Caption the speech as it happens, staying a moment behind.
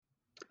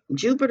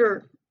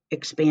Jupiter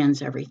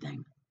expands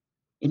everything.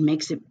 It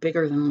makes it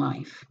bigger than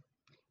life.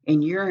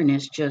 And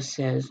Uranus just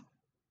says,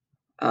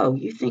 oh,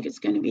 you think it's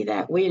going to be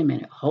that? Wait a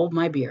minute, hold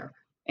my beer.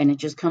 And it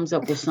just comes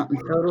up with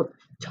something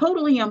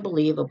totally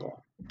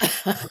unbelievable.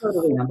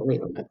 Totally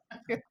unbelievable.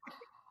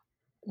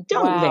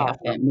 Don't laugh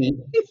Wow. at me.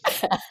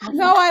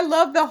 No, I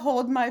love the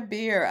hold my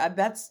beer.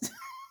 That's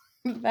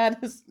that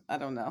is, I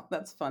don't know.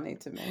 That's funny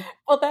to me.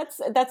 Well,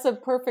 that's a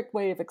perfect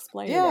way of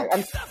explaining Yeah.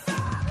 it.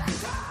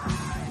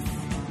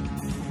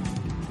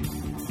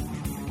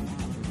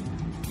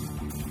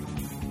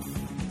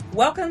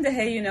 Welcome to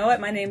Hey You Know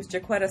It. My name is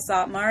Jaquetta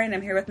Sotmar, and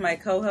I'm here with my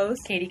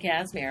co-host, Katie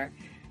Casimir.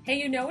 Hey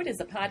You Know It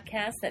is a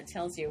podcast that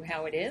tells you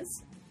how it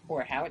is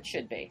or how it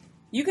should be.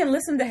 You can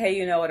listen to Hey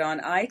You Know It on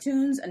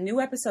iTunes, a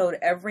new episode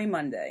every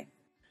Monday.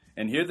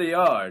 And here they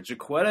are,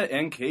 Jaquetta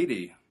and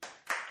Katie.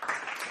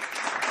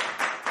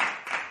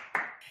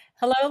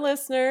 Hello,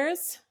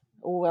 listeners.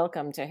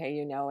 Welcome to Hey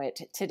You Know It.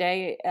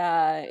 Today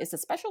is a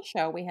special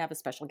show. We have a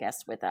special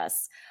guest with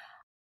us.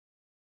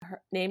 Her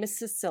name is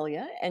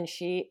Cecilia, and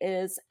she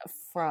is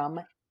from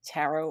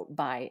Tarot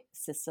by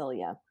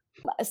Cecilia.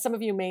 Some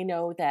of you may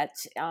know that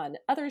on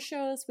other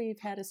shows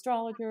we've had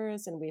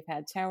astrologers and we've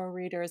had tarot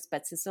readers,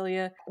 but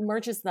Cecilia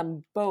merges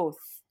them both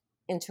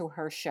into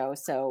her show.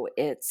 So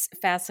it's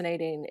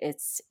fascinating,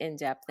 it's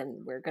in-depth,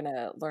 and we're going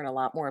to learn a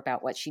lot more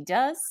about what she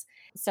does.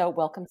 So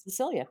welcome,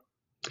 Cecilia.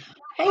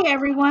 Hey,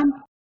 everyone.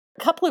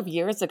 A couple of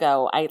years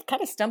ago, I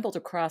kind of stumbled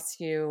across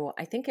you.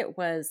 I think it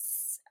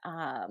was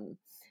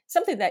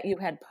something that you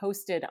had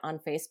posted on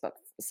Facebook.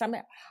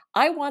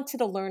 I wanted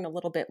to learn a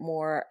little bit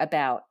more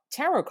about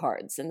tarot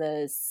cards and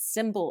the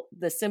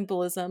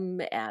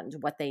symbolism and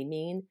what they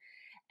mean.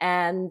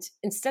 And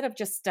instead of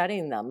just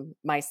studying them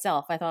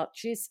myself, I thought,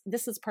 geez,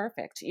 this is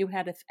perfect. You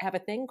have a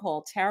thing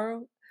called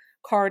Tarot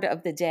Card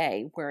of the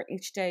Day, where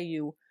each day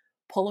you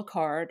pull a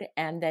card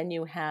and then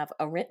you have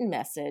a written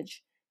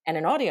message and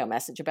an audio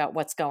message about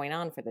what's going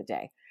on for the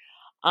day.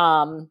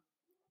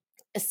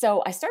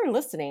 So I started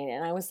listening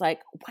and I was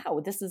like,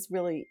 wow, this is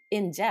really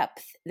in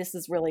depth. This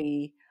is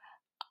really,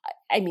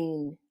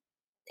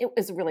 it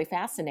was really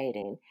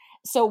fascinating.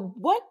 So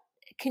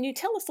can you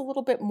tell us a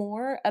little bit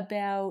more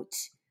about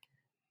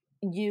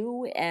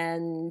you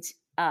and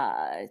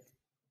how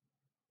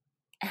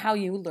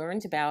you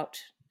learned about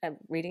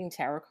reading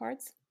tarot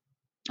cards?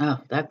 Oh,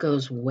 that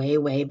goes way,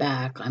 way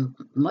back. I'm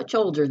much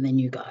older than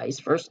you guys,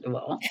 first of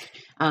all.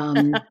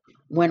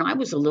 When I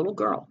was a little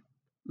girl,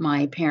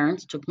 my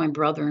parents took my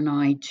brother and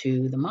I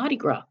to the Mardi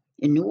Gras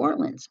in New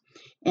Orleans.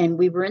 And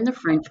we were in the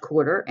French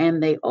Quarter,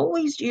 and they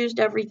always used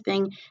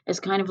everything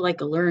as kind of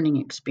like a learning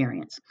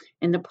experience.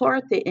 And the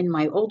part that in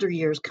my older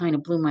years kind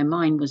of blew my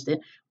mind was that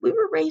we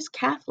were raised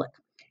Catholic.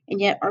 And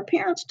yet our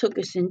parents took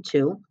us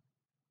into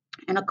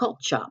an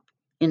occult shop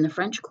in the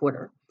French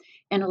Quarter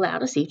and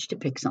allowed us each to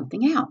pick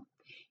something out.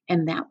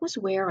 And that was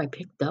where I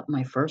picked up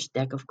my first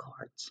deck of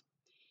cards.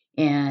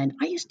 And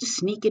I used to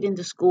sneak it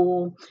into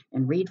school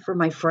and read for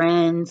my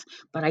friends,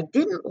 but I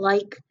didn't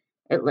like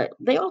it.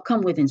 They all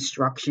come with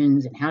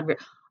instructions and how to.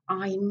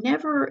 I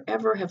never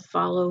ever have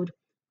followed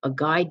a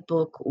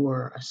guidebook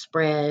or a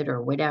spread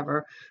or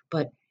whatever.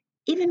 But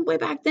even way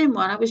back then,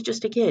 when I was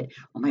just a kid,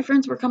 all my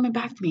friends were coming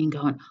back to me and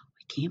going,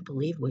 "I can't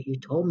believe what you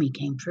told me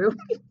came true."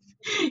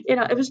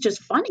 It was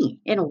just funny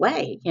in a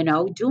way,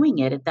 doing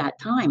it at that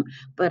time.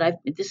 But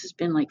this has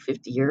been like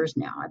 50 years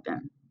now. I've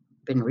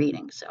been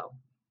reading, so.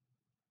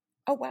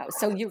 Oh, wow.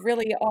 So you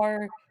really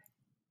are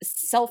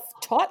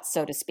self-taught,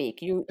 so to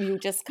speak. You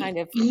just kind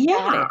of got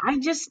Yeah,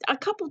 it. a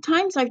couple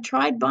times I've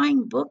tried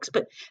buying books,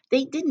 but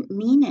they didn't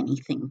mean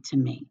anything to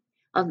me.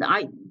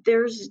 I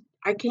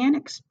can't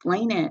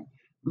explain it,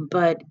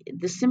 but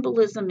the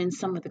symbolism in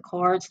some of the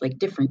cards, like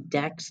different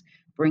decks,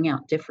 bring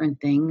out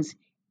different things.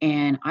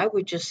 And I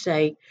would just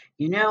say,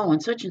 on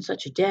such and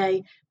such a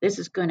day, this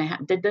is going to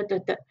happen,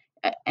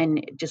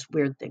 and just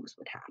weird things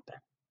would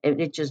happen.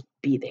 It'd just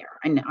be there,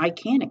 and I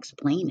can't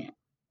explain it.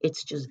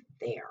 It's just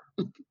there.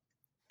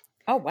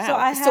 Oh, wow. So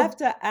I have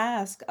to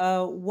ask,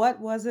 what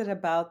was it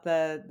about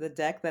the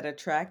deck that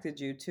attracted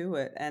you to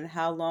it, and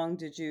how long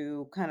did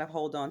you kind of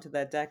hold on to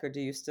that deck, or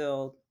do you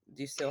still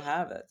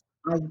have it?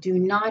 I do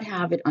not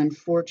have it,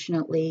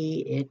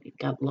 unfortunately. It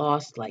got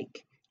lost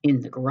like in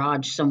the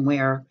garage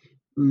somewhere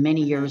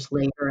many Hmm. years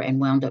later and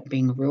wound up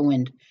being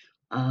ruined.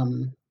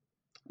 Um,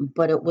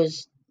 but it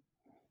was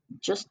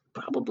just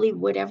probably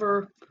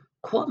whatever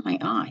caught my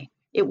eye.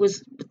 It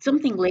was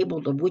something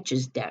labeled a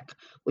witch's deck,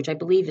 which I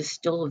believe is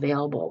still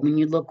available. When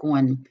you look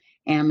on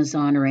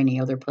Amazon or any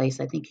other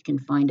place, I think you can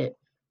find it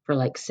for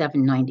like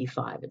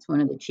 $7.95. It's one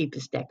of the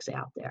cheapest decks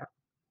out there.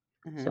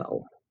 Hmm.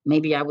 So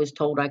maybe I was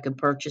told I could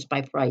purchase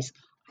by price.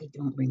 I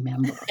don't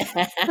remember.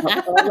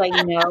 All I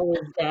know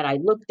is that I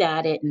looked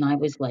at it and I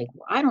was like,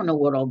 well, I don't know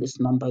what all this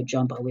mumbo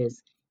jumbo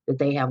is that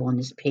they have on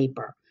this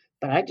paper.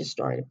 But I just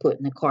started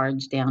putting the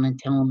cards down and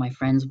telling my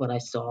friends what I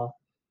saw.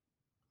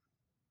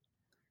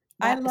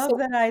 I Wow. love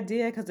that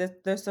idea because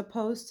there's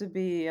supposed to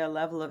be a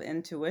level of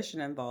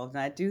intuition involved,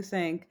 and I do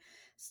think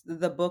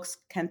the books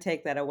can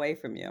take that away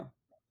from you.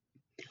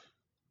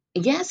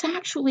 Yes,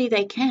 actually,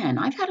 they can.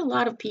 I've had a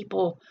lot of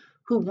people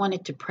who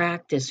wanted to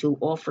practice who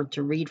offered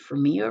to read for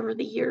me over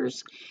the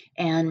years.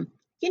 And,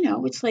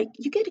 it's like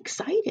you get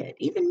excited.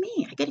 Even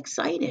me, I get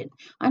excited.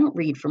 I don't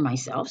read for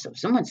myself. So if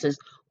someone says,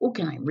 "Oh,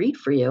 can I read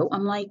for you?"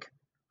 I'm like,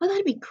 "Oh,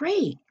 that'd be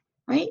great."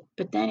 Right.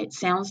 But then it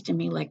sounds to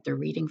me like they're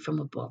reading from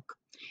a book.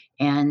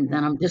 And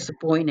then I'm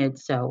disappointed.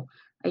 So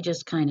I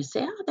just kind of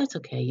say, "Oh, that's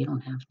okay. You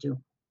don't have to."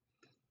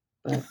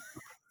 But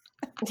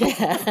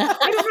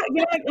I don't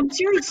know, like, I'm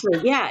seriously,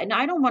 yeah, and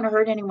I don't wanna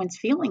hurt anyone's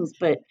feelings,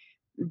 but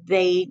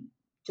they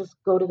just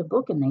go to the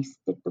book and they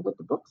stick to what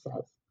the book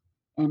says,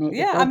 and it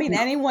Yeah, I doesn't. mean,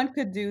 anyone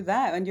could do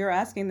that, and you're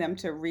asking them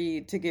to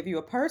read to give you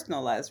a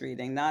personalized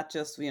reading, not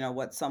just,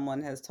 what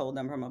someone has told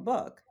them from a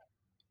book.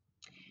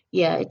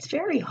 Yeah, it's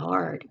very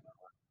hard.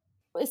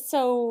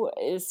 So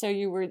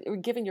you were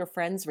giving your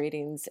friends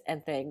readings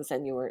and things,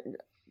 and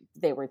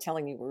they were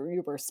telling you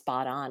were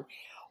spot on.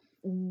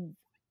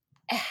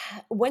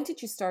 When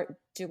did you start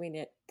doing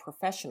it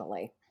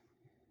professionally,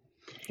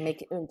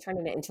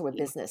 turning it into a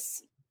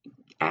business?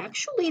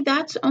 Actually,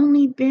 that's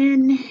only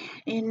been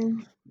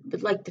in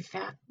like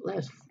the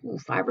last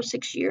 5 or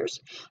 6 years.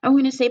 I'm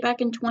gonna say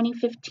back in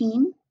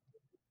 2015.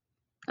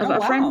 A Oh,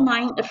 a friend of wow.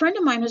 mine a friend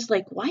of mine was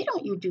like, "Why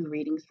don't you do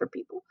readings for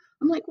people?"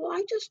 I'm like, "Well,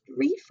 I just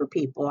read for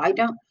people. I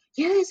don't."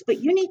 "Yes, but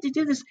you need to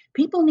do this.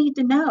 People need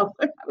to know."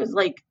 I was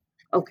like,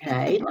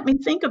 "Okay, let me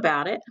think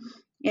about it."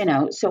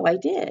 So I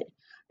did.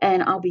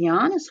 And I'll be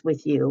honest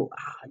with you,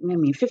 I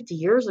mean, 50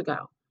 years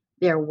ago,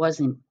 there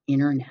wasn't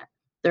internet.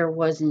 There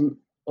wasn't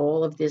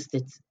all of this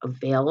that's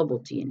available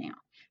to you now.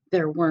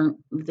 There weren't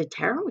the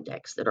tarot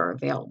decks that are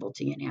available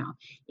to you now.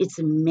 It's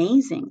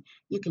amazing.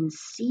 You can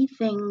see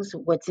things,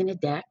 what's in a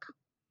deck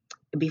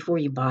before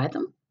you buy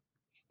them.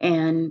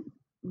 And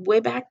way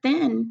back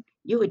then,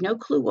 you had no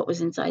clue what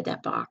was inside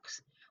that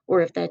box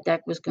or if that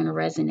deck was going to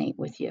resonate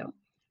with you.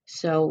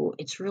 So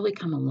it's really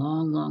come a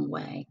long, long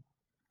way.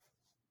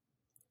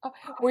 Oh,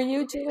 were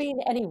you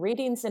doing any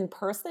readings in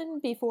person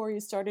before you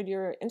started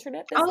your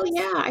internet Oh business?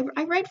 yeah,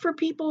 I read for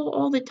people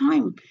all the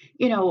time,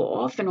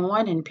 off and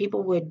on, and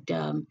people would,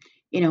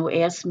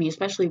 ask me,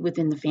 especially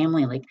within the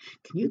family, like,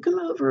 "Can you come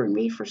over and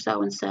read for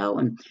so and so?"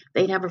 And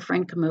they'd have a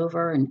friend come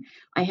over, and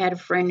I had a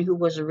friend who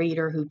was a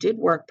reader who did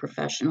work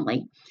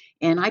professionally,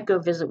 and I'd go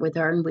visit with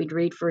her, and we'd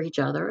read for each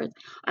other. And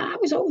I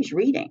was always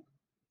reading,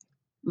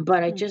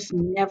 but I Hmm. just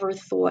never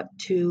thought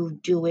to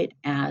do it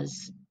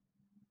as,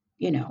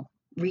 you know,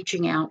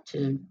 reaching out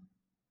to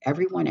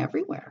everyone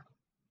everywhere.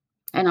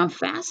 And I'm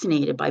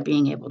fascinated by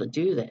being able to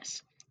do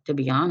this, to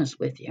be honest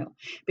with you,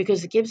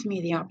 because it gives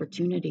me the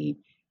opportunity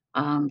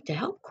to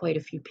help quite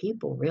a few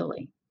people,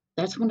 really.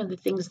 That's one of the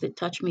things that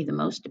touched me the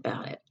most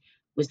about it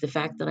was the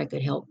fact that I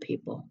could help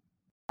people.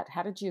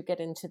 How did you get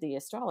into the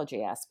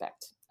astrology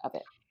aspect of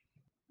it?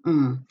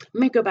 Let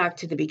me go back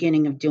to the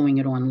beginning of doing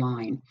it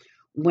online.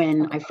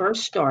 When I Okay.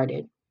 first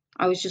started,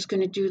 I was just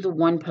going to do the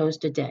one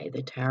post a day,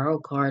 the tarot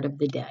card of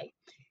the day.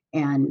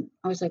 And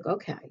I was like,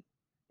 okay.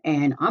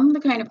 And I'm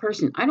the kind of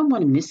person, I don't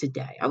want to miss a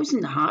day. I was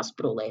in the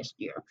hospital last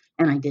year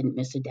and I didn't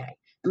miss a day.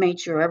 I made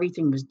sure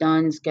everything was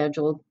done,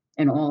 scheduled,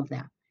 and all of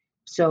that.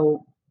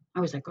 So I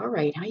was like, all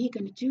right, how are you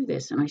going to do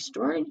this? And I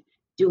started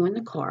doing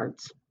the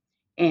cards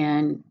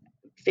and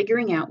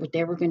figuring out what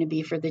they were going to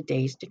be for the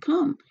days to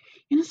come.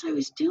 And as I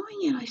was doing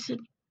it, I said,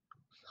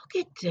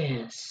 look at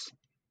this.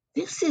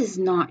 This is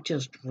not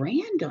just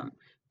random.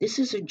 This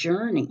is a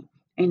journey.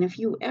 And if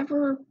you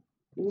ever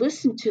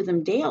listen to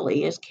them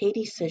daily, as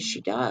Katie says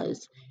she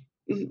does,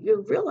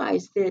 you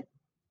realize that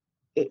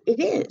it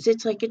is.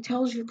 It's like it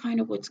tells you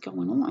kind of what's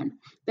going on.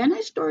 Then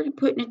I started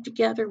putting it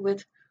together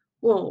with,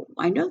 well,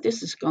 I know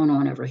this is going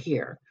on over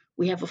here.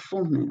 We have a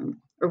full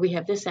moon, or we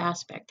have this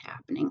aspect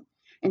happening.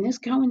 And this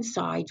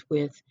coincides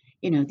with,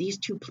 these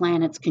two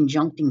planets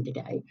conjuncting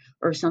today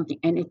or something.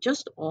 And it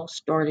just all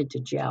started to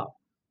gel.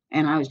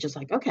 And I was just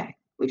like, okay,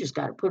 we just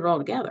got to put it all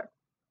together.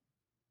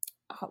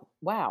 Oh,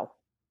 wow.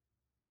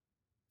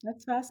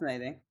 That's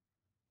fascinating.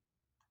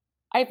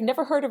 I've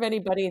never heard of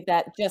anybody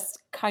that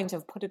just kind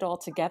of put it all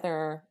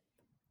together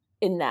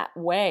in that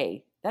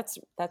way. That's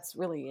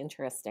really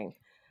interesting.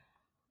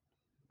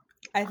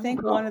 I Oh,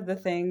 think one well, of the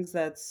things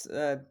that's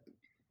kind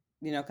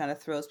of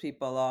throws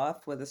people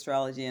off with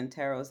astrology and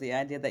tarot is the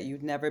idea that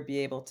you'd never be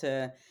able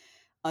to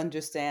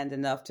understand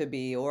enough to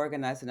be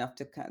organized enough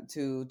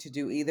to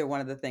do either one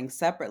of the things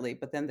separately,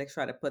 but then they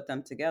try to put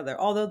them together.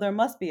 Although there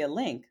must be a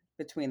link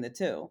between the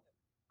two,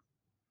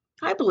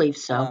 I believe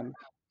so. um,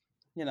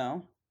 you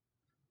know,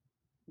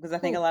 because I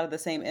think a Hmm. lot of the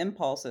same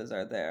impulses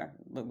are there.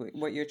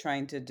 What you're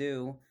trying to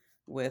do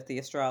with the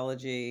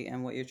astrology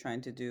and what you're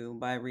trying to do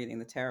by reading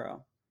the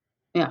tarot.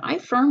 Yeah, I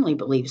firmly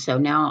believe so.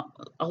 Now,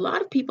 a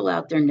lot of people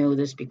out there know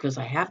this because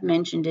I have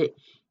mentioned it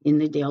in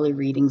the daily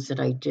readings that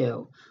I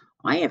do.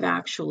 I have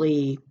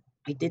actually,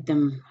 I did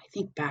them, I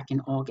think back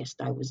in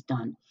August, I was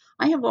done.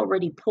 I have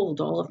already pulled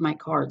all of my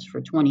cards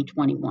for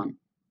 2021.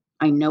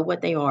 I know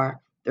what they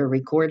are, they're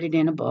recorded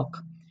in a book.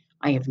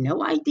 I have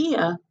no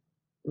idea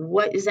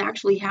what is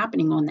actually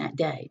happening on that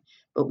day.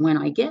 But when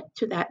I get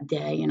to that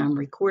day and I'm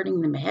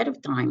recording them ahead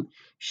of time,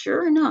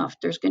 sure enough,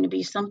 there's going to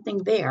be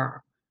something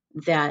there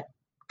that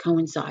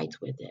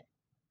coincides with it.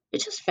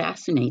 It just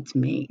fascinates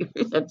me.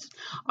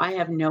 I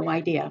have no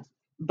idea,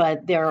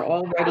 but they're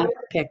already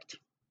picked.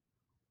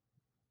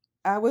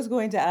 I was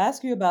going to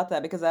ask you about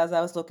that because as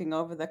I was looking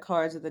over the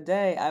cards of the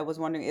day, I was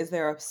wondering, is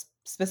there a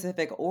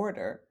specific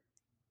order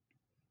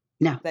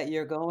No, that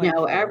you're going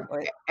no, for?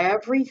 Or,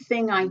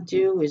 everything I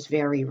do is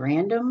very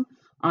random.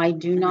 I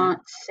do Mhm.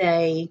 not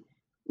say,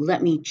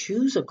 let me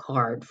choose a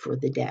card for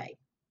the day.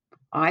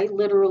 I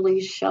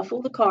literally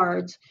shuffle the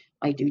cards.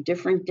 I do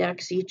different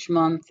decks each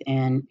month,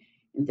 and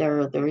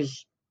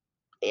there's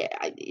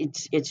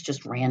it's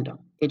just random.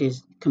 It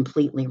is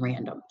completely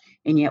random.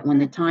 And yet, when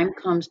the Mm. time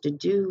comes to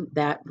do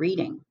that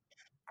reading,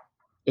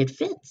 it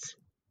fits.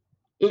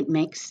 It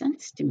makes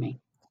sense to me.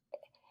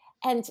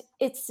 And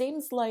it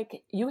seems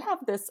like you have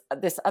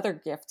this other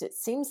gift. It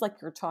seems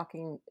like you're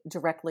talking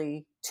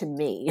directly to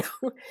me,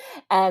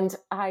 and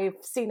I've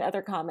seen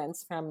other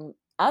comments from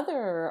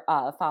other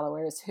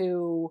followers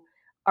who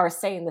are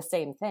saying the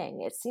same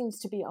thing. It seems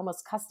to be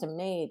almost custom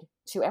made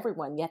to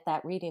everyone, yet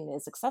that reading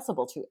is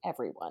accessible to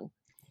everyone.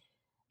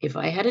 If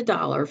I had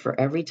 $1 for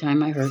every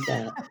time I heard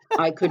that,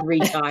 I could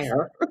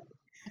retire.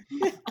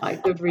 I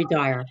could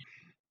retire.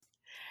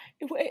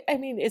 I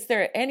mean, is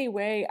there any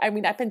way? I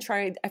mean, I've been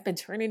turning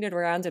it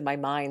around in my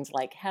mind,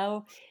 like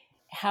how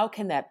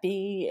can that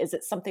be? Is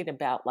it something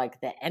about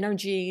like the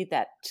energy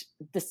that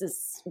this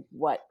is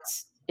what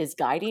is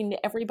guiding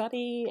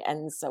everybody,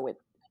 and so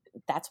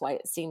that's why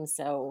it seems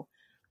so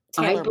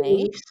I tailor made?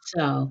 believe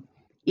so.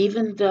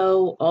 Even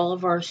though all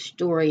of our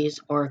stories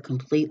are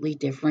completely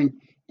different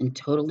and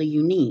totally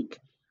unique,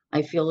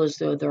 I feel as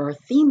though there are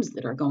themes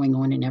that are going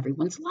on in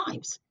everyone's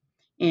lives.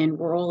 And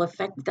we're all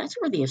affected. That's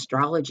where the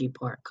astrology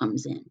part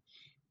comes in.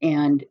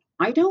 And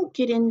I don't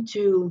get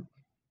into,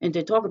 and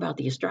to talk about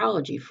the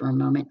astrology for a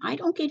moment, I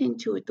don't get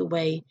into it the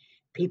way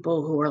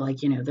people who are like,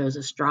 those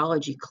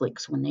astrology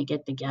cliques when they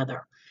get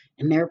together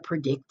and they're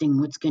predicting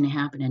what's going to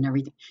happen and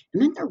everything.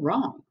 And then they're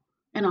wrong.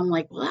 And I'm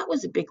like, well, that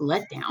was a big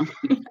letdown,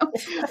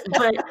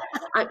 But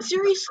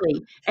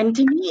seriously, and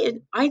to me,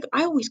 I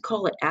always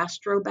call it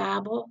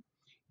astrobabble.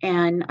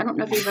 And I don't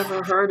know if you've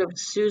ever heard of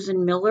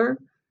Susan Miller,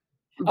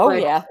 Oh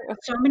but yeah.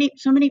 so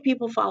many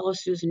people follow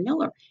Susan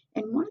Miller,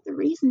 and one of the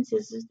reasons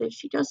is that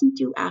she doesn't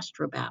do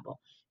astrobabble.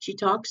 She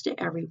talks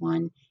to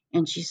everyone,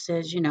 and she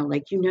says,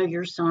 like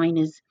your sign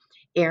is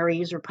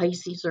Aries or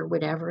Pisces or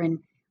whatever, and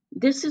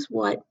this is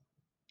what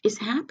is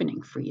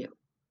happening for you.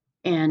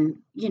 And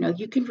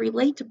you can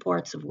relate to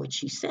parts of what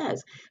she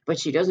says, but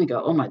she doesn't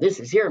go, "Oh my, this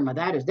is here, my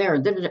that is there,"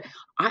 and da, da, da.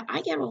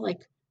 I get all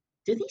like,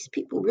 do these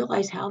people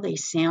realize how they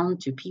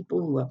sound to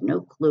people who have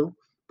no clue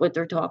what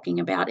they're talking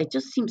about? It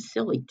just seems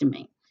silly to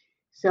me.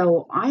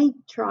 So I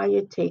try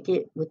to take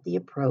it with the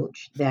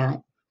approach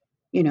that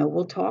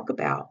we'll talk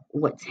about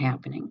what's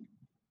happening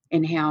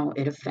and how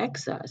it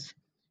affects us,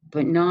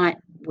 but not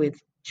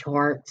with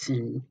charts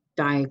and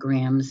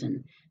diagrams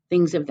and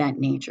things of that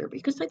nature,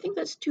 because I think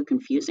that's too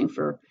confusing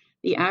for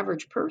the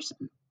average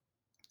person.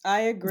 I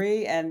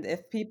agree. And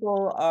if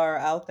people are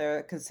out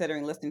there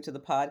considering listening to the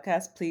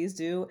podcast, please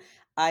do.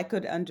 I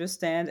could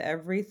understand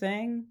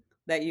everything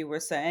that you were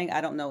saying. I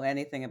don't know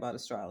anything about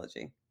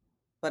astrology,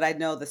 but I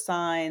know the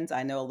signs,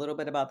 I know a little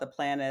bit about the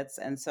planets.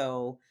 And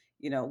so,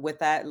 with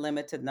that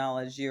limited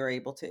knowledge, you're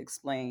able to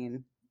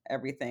explain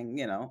everything,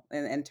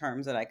 in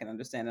terms that I can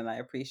understand. And I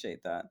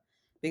appreciate that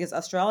because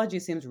astrology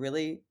seems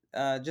really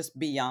just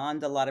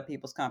beyond a lot of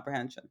people's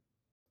comprehension.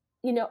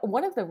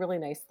 One of the really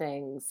nice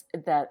things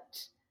that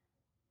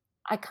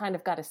I kind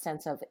of got a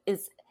sense of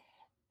is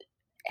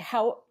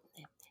how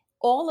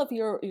all of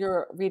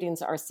your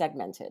readings are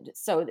segmented.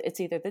 So it's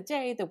either the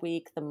day, the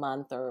week, the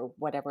month, or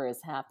whatever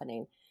is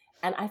happening.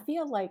 And I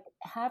feel like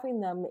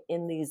having them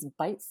in these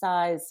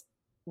bite-sized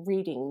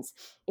readings,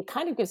 it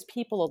kind of gives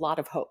people a lot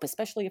of hope,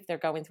 especially if they're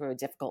going through a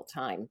difficult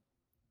time.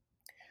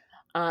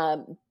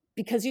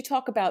 Because you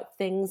talk about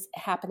things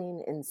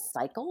happening in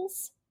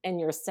cycles, and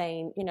you're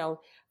saying,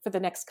 for the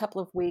next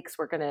couple of weeks,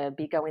 we're going to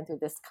be going through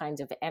this kind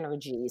of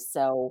energy.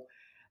 So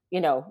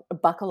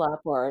buckle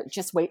up or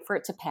just wait for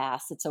it to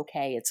pass. It's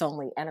okay. It's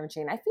only energy.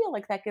 And I feel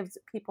like that gives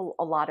people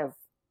a lot of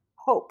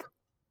hope.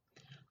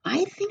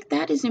 I think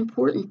that is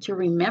important to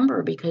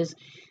remember because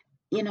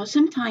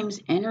sometimes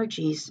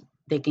energies,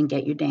 they can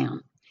get you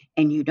down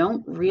and you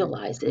don't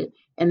realize it.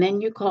 And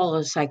then you call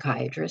a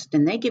psychiatrist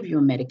and they give you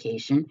a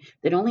medication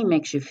that only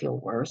makes you feel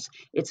worse.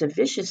 It's a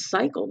vicious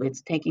cycle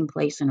that's taking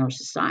place in our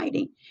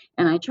society.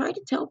 And I try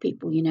to tell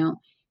people,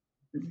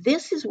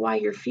 this is why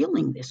you're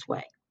feeling this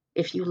way.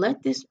 If you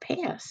let this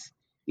pass,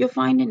 you'll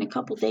find in a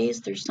couple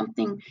days there's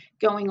something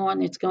going on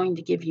that's going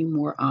to give you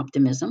more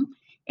optimism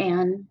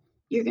and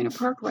you're going to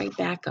perk right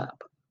back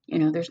up.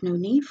 There's no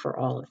need for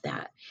all of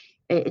that.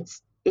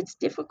 It's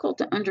difficult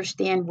to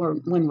understand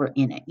when we're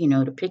in it,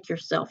 to pick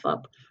yourself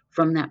up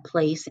from that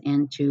place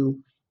and to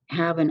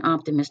have an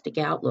optimistic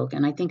outlook.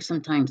 And I think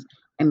sometimes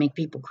I make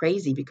people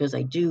crazy because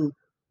I do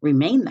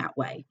remain that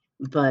way.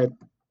 But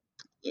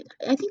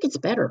I think it's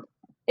better.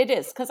 It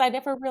is, because I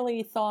never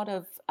really thought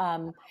of,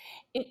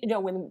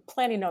 when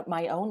planning out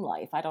my own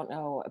life. I don't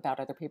know about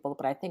other people,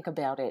 but I think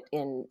about it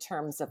in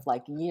terms of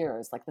like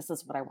years. Like, this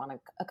is what I want to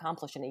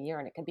accomplish in a year,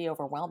 and it can be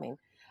overwhelming.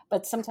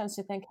 But sometimes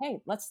you think, hey,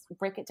 let's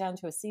break it down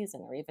to a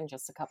season or even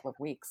just a couple of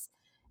weeks,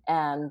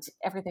 and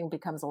everything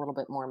becomes a little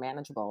bit more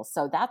manageable.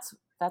 So that's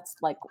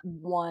like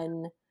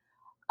one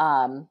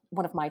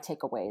of my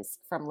takeaways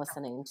from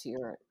listening to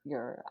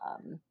your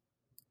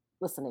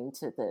listening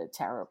to the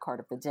tarot card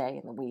of the day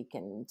and the week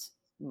and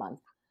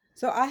month.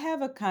 So I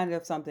have a kind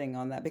of something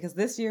on that because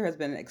this year has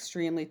been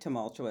extremely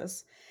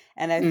tumultuous,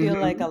 and I feel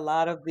like Hmm. a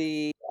lot of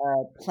the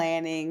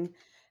planning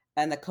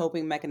and the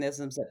coping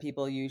mechanisms that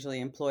people usually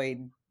employ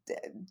d-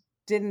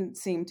 didn't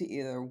seem to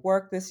either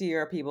work this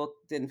year. Or people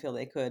didn't feel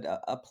they could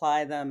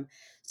apply them.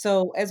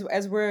 So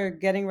as we're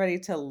getting ready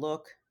to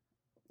look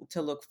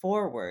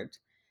forward,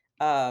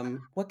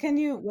 what can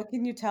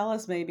you tell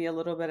us maybe a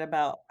little bit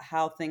about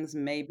how things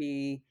may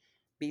be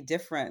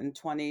different in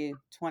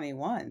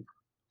 2021?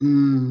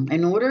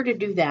 In order to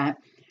do that,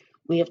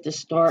 we have to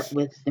start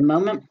with the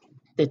moment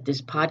that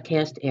this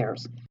podcast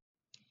airs.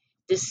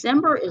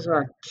 December is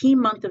our key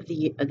month of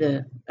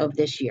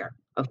this year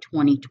of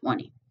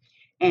 2020.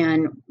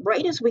 And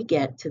right as we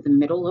get to the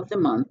middle of the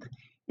month,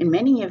 and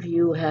many of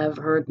you have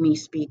heard me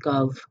speak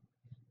of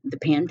the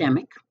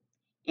pandemic,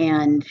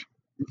 and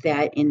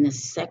that in the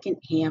second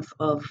half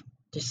of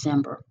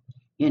December,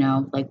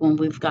 like when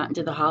we've gotten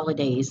to the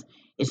holidays,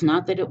 it's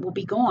not that it will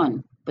be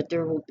gone, but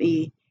there will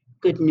be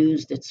good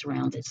news that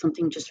surrounds it.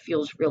 Something just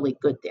feels really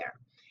good there.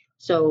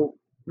 So,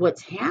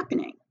 what's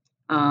happening?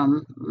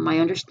 My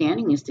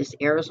understanding is this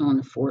airs on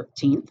the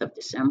 14th of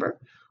December.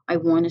 I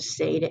want to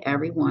say to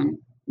everyone,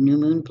 new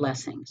moon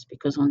blessings,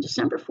 because on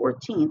December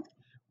 14th,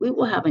 we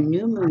will have a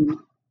new moon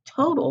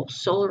total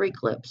solar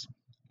eclipse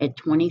at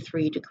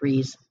 23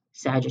 degrees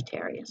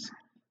Sagittarius,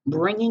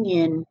 bringing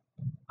in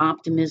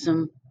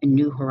optimism and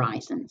new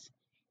horizons.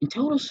 In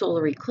total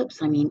solar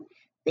eclipse, I mean,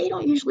 they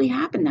don't usually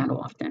happen that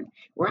often.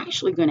 We're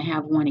actually going to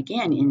have one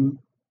again in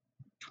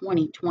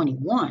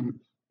 2021,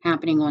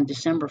 happening on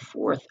December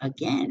 4th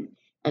again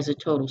as a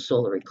total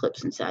solar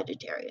eclipse in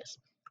Sagittarius.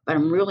 But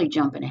I'm really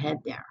jumping ahead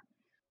there.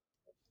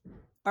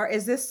 Or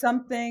is this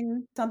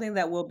something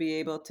that we'll be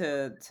able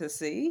to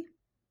see?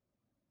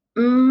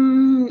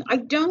 I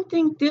don't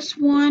think this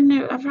one,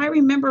 if I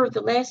remember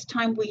the last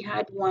time we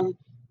had one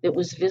that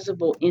was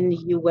visible in the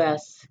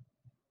US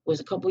was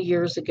a couple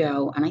years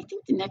ago. And I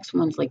think the next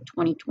one's like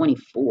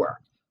 2024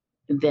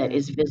 that Mm,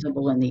 is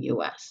visible in the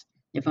US,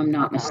 if I'm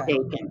not okay.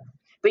 mistaken.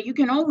 But you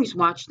can always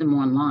watch them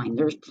online.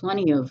 There's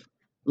plenty of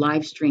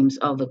live streams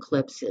of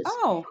eclipses.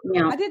 Oh,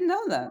 Now, I didn't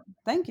know that.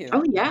 Thank you.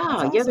 oh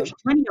That's yeah, there's awesome.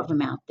 plenty of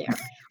them out there.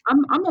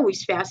 I'm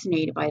always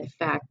fascinated by the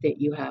fact that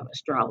you have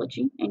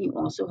astrology and you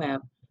also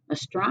have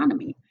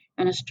astronomy.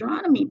 And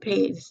astronomy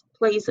plays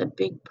a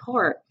big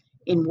part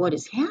in what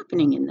is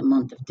happening in the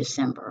month of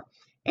December.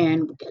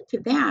 And we'll get to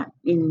that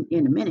in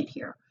a minute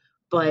here.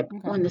 But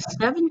Okay. on the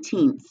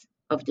 17th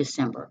of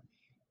December,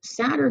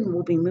 Saturn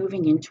will be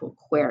moving into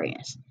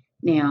Aquarius.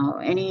 Now,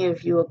 any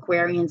of you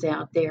Aquarians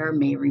out there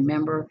may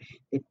remember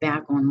that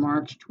back on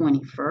March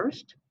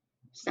 21st,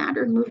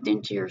 Saturn moved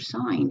into your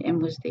sign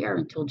and was there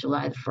until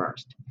July the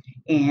 1st.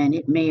 And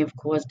it may have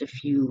caused a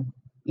few,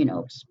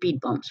 speed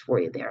bumps for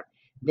you there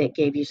that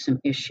gave you some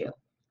issue.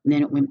 And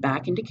then it went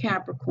back into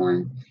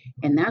Capricorn.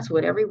 And that's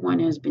what everyone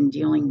has been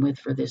dealing with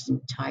for this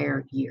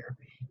entire year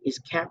is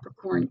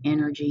Capricorn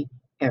energy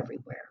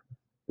everywhere.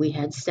 We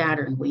had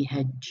Saturn, we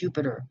had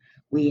Jupiter,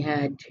 we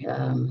had,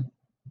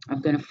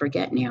 I'm going to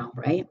forget now,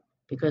 right?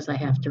 Because I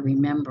have to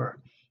remember.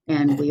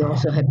 And we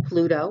also had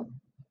Pluto,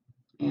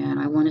 and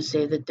I want to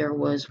say that there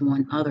was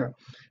one other,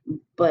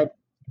 but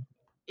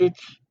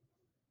it's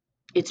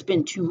it's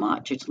been too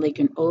much. It's like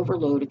an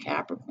overload of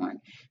Capricorn.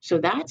 So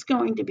that's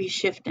going to be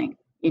shifting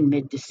in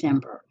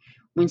mid-December.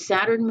 When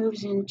Saturn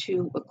moves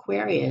into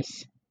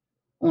Aquarius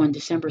on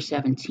December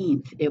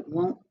 17th, it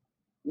won't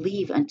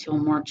leave until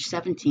March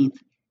 17th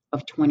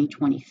of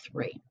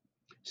 2023.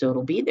 So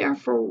it'll be there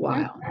for a Mm,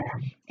 while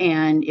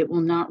and it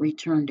will not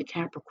return to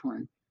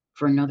Capricorn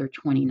for another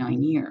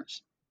 29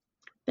 years.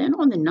 Then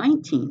on the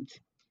 19th,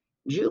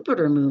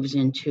 Jupiter moves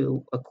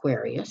into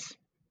Aquarius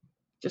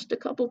just a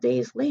couple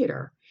days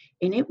later,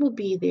 and it will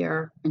be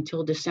there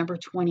until December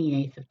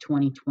 28th of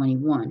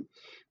 2021.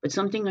 But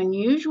something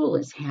unusual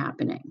is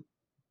happening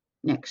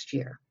next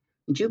year.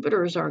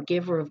 Jupiter is our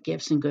giver of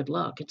gifts and good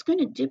luck. It's going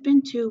to dip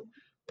into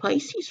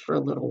Pisces for a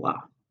little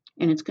while,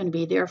 and it's going to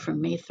be there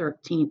from May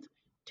 13th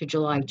to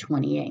July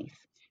 28th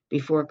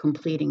before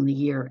completing the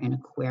year in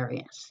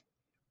Aquarius.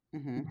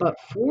 mm-hmm. But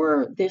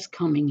for this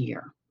coming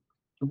year,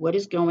 what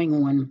is going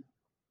on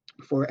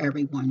for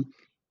everyone?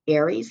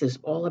 Aries is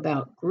all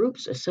about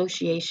groups,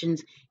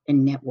 associations,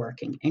 and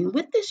networking. And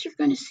with this, you're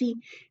going to see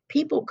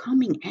people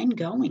coming and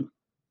going,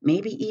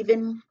 maybe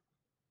even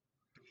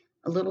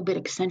a little bit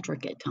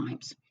eccentric at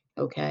times.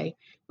 Okay.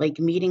 Like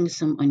meeting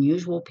some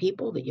unusual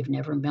people that you've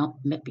never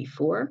met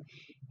before.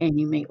 And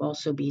you may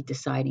also be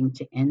deciding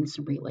to end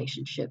some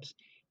relationships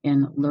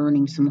and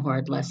learning some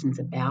hard lessons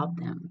about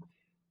them.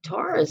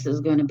 Taurus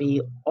is going to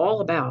be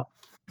all about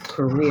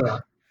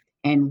career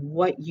and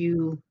what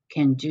you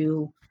can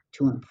do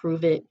to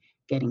improve it,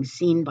 getting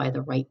seen by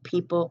the right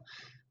people.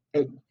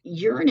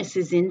 Uranus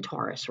is in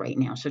Taurus right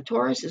now. So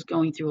Taurus is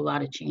going through a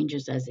lot of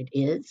changes as it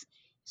is.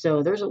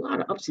 So there's a lot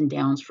of ups and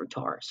downs for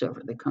Taurus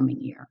over the coming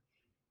year.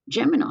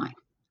 Gemini,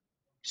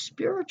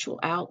 spiritual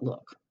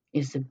outlook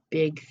is a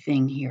big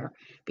thing here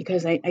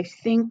because I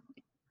think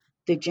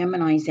the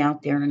Geminis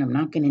out there, and I'm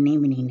not going to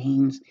name any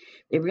names,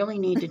 they really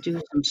need to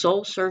do some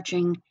soul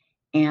searching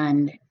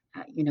and,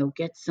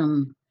 get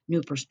some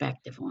new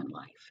perspective on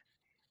life.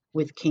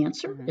 With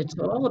Cancer, Hmm. it's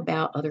all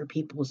about other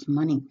people's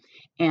money.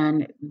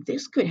 And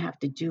this could have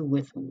to do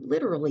with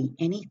literally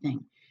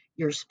anything.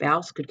 Your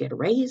spouse could get a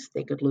raise,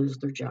 they could lose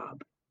their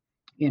job.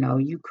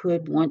 You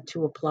could want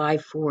to apply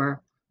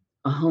for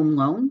a home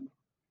loan,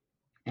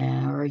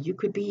 or you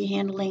could be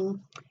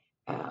handling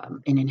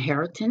an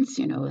inheritance,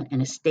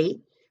 an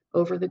estate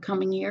over the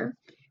coming year.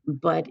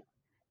 But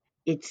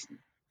it's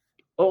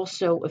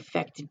also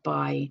affected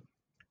by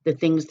the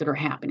things that are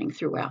happening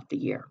throughout the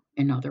year.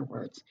 In other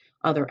words,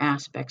 other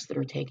aspects that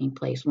are taking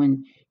place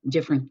when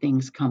different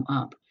things come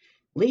up.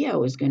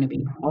 Leo is going to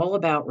be all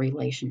about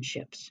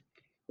relationships.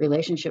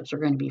 Relationships are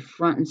going to be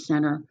front and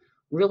center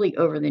really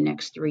over the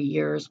next 3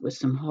 years with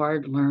some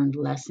hard learned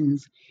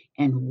lessons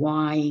and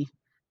why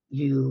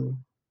you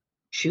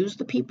choose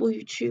the people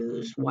you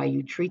choose, why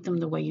you treat them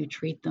the way you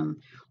treat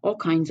them, all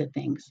kinds of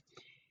things.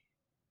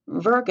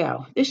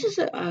 Virgo, this is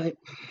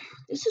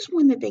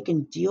one that they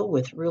can deal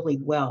with really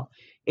well.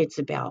 It's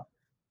about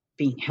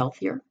being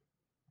healthier,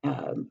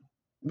 um,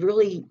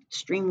 really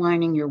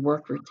streamlining your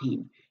work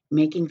routine,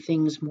 making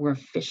things more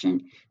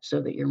efficient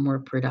so that you're more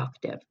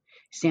productive.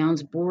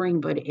 Sounds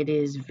boring, but it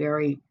is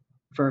very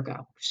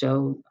Virgo.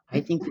 So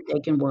I think that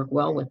they can work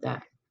well with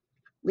that.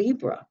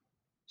 Libra,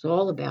 it's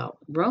all about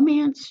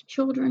romance,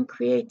 children,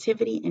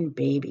 creativity, and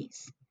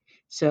babies.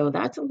 So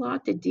that's a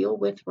lot to deal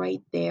with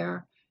right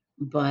there.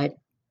 But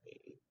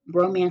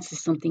romance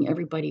is something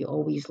everybody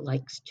always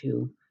likes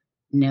to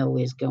know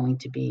is going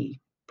to be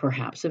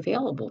perhaps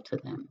available to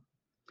them.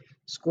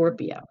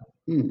 Scorpio,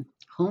 hmm,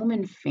 home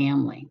and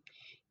family.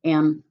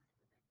 And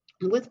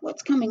with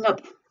what's coming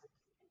up,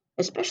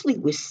 especially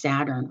with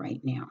Saturn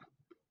right now,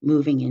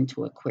 moving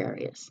into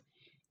Aquarius,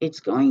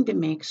 it's going to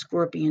make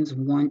Scorpions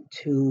want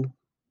to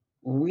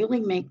really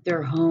make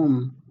their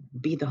home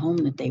be the home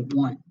that they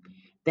want.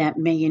 That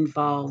may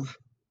involve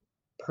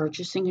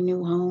purchasing a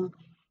new home,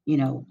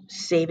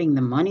 saving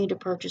the money to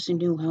purchase a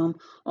new home,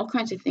 all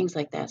kinds of things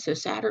like that. So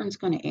Saturn's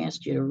going to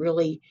ask you to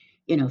really,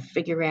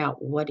 figure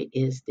out what it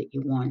is that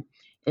you want,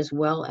 as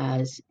well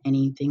as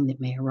anything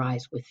that may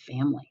arise with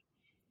family.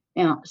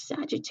 Now,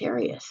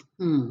 Sagittarius,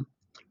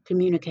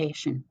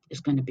 communication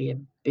is going to be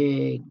a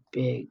big,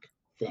 big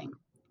thing.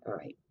 All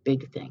right,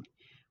 big thing.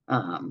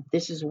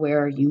 This is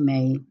where you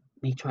may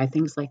try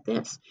things like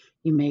this.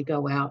 You may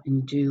go out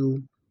and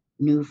do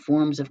new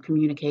forms of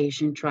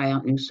communication, try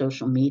out new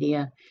social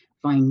media,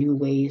 find new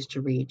ways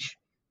to reach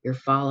your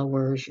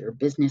followers, your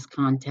business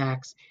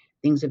contacts,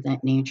 things of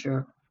that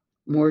nature.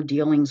 More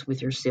dealings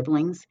with your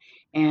siblings,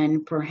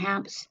 and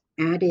perhaps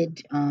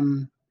added.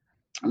 I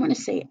want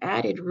to say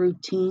added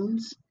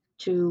routines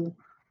to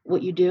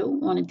what you do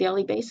on a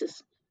daily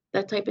basis,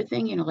 that type of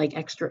thing, like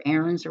extra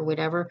errands or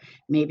whatever.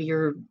 Maybe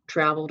your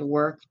travel to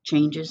work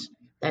changes,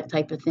 that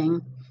type of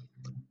thing.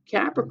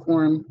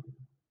 Capricorn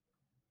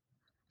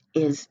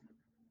is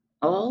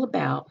all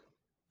about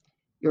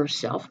your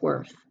self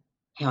worth,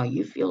 how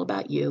you feel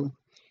about you,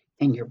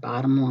 and your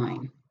bottom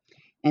line.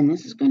 And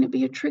this is going to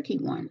be a tricky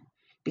one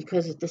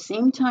because at the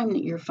same time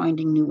that you're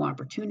finding new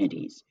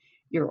opportunities,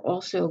 you're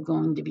also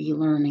going to be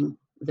learning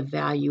the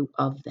value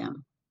of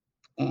them.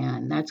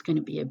 And that's going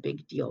to be a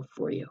big deal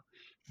for you.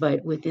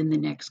 But within the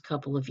next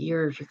couple of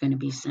years, you're going to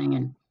be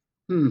saying,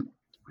 all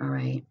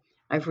right,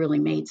 I've really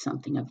made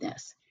something of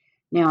this.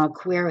 Now,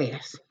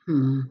 Aquarius,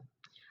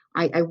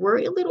 I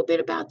worry a little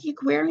bit about the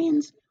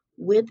Aquarians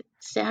with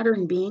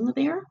Saturn being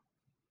there,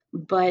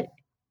 but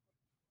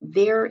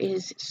there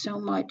is so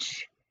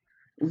much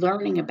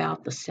learning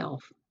about the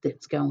self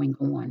that's going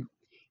on.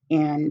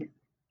 And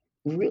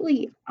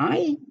really,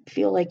 I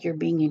feel like you're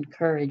being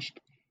encouraged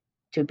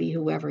to be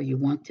whoever you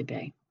want to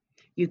be.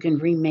 You can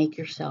remake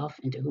yourself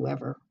into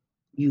whoever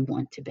you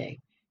want to be.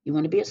 You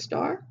want to be a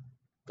star?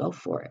 Go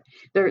for it.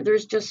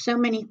 There's just so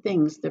many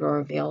things that are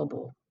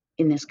available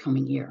in this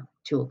coming year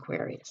to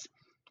Aquarius.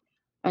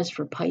 As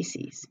for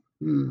Pisces,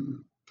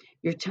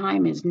 your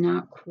time is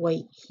not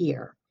quite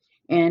here.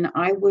 And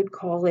I would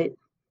call it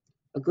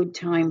a good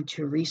time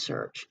to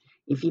research.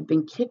 If you've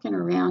been kicking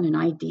around an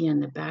idea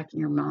in the back of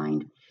your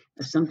mind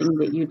of something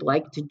that you'd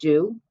like to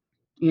do,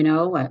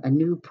 a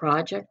new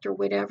project or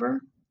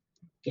whatever,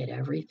 get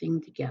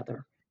everything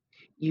together.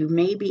 You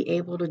may be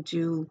able to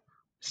do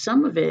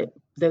some of it,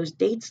 those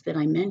dates that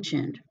I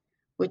mentioned.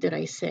 What did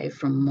I say?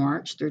 From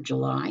March through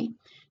July.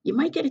 You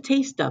might get a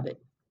taste of it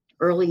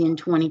early in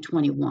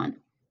 2021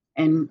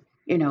 and,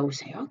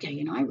 say,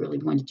 okay, I really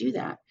want to do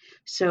that.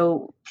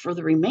 So for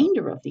the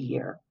remainder of the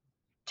year,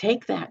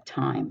 take that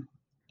time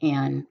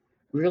and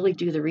really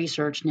do the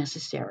research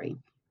necessary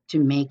to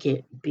make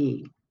it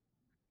be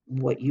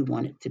what you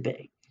want it to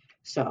be.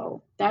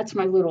 So that's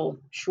my little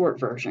short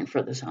version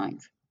for the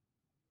signs.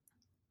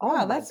 Oh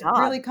Wow, my that's God.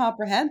 really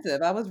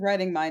comprehensive. I was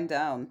writing mine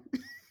down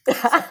so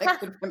I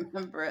could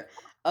remember it.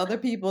 Other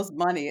people's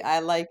money. I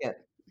like it.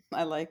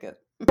 I like it.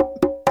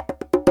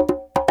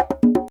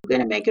 I'm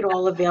going to make it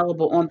all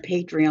available on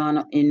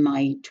Patreon in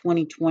my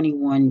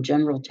 2021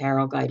 General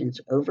Tarot Guidance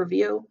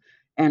Overview.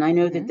 And I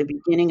know that Hmm. the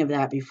beginning of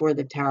that, before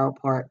the tarot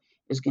part,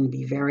 is going to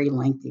be very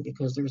lengthy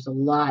because there's a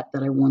lot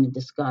that I want to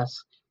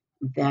discuss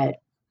that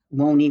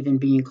won't even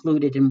be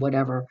included in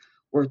whatever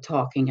we're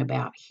talking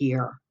about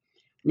here.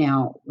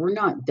 Now, we're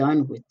not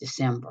done with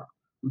December,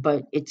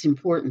 but it's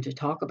important to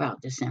talk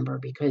about December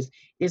because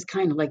it's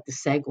kind of like the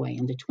segue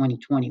into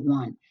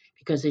 2021.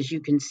 Because as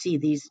you can see,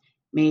 these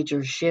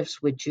major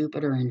shifts with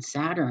Jupiter and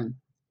Saturn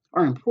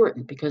are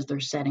important because they're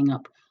setting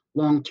up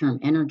long term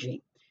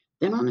energy.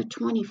 Then on the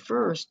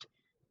 21st,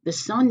 the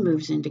sun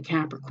moves into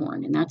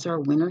Capricorn, and that's our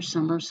winter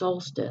summer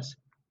solstice.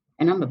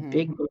 And I'm a Hmm.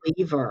 big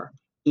believer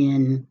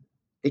in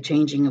the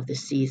changing of the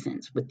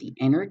seasons. With the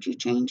energy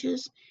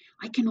changes,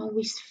 I can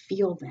always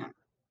feel them.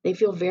 They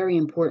feel very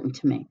important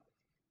to me.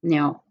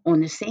 Now,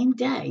 on the same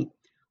day,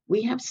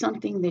 we have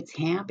something that's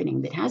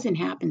happening that hasn't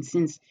happened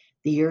since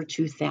the year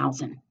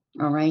 2000.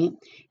 All right.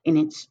 And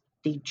it's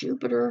the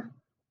Jupiter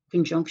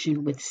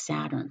conjunction with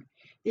Saturn.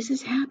 This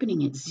is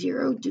happening at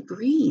 0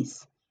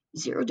 degrees.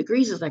 0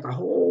 degrees is like a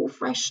whole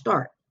fresh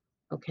start.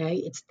 Okay.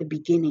 It's the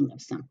beginning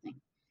of something.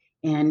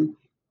 And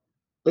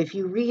if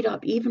you read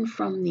up, even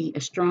from the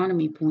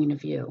astronomy point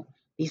of view,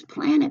 these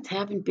planets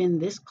haven't been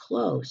this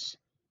close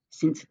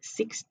since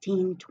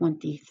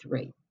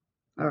 1623.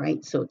 All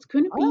right, so it's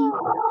going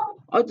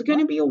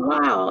to be a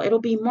while. It'll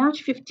be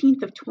March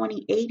 15th of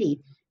 2080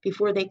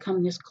 before they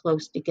come this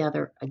close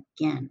together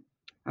again.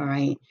 All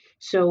right,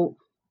 so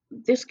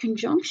this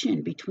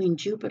conjunction between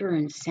Jupiter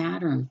and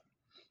Saturn,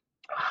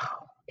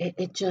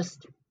 it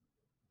just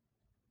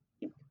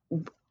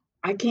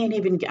I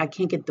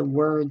can't get the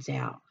words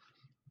out.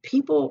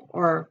 People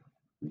are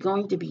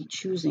going to be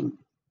choosing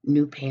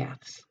new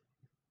paths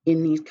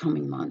in these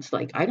coming months.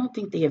 Like, I don't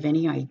think they have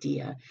any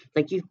idea.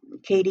 Like you,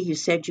 Katie, you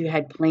said you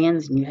had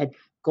plans and you had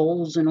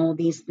goals and all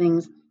these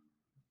things.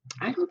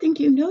 I don't think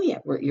you know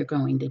yet what you're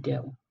going to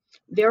do.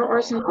 There are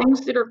Oh, some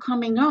things that are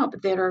coming up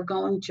that are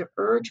going to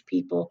urge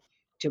people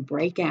to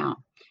break out,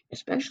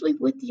 especially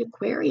with the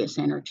Aquarius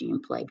energy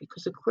in play,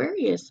 because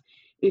Aquarius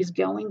is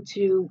going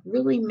to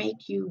really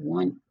make you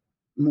want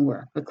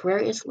more.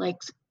 Aquarius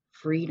likes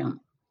freedom.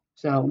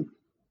 So,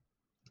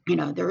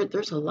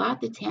 there's a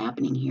lot that's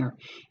happening here.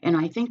 And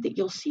I think that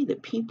you'll see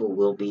that people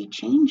will be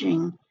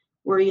changing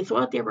where you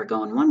thought they were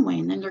going one way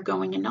and then they're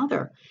going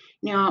another.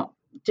 Now,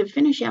 to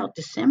finish out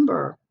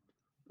December,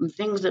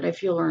 things that I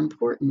feel are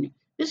important.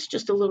 This is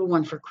just a little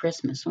one for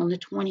Christmas. On the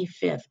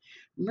 25th,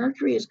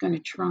 Mercury is going to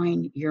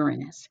trine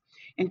Uranus.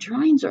 And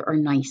trines are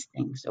nice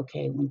things,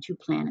 okay, when two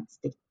planets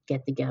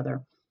get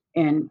together.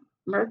 And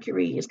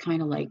Mercury is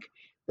kind of like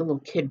the little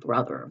kid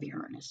brother of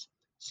Uranus.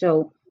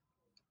 So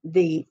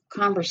the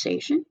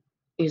conversation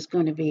is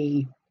going to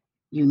be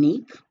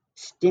unique,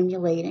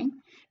 stimulating,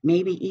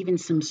 maybe even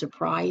some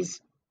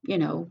surprise,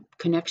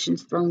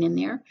 connections thrown in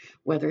there,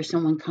 whether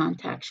someone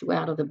contacts you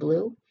out of the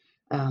blue.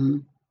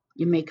 Um,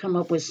 you may come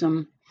up with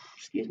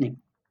excuse me,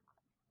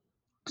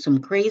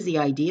 some crazy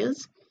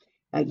ideas.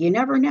 You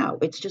never know.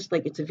 It's just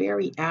like it's a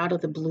very out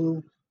of the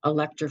blue,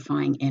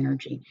 electrifying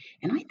energy.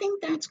 And I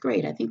think that's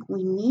great. I think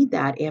we need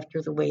that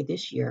after the way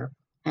this year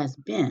has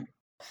been.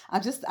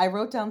 I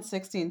wrote down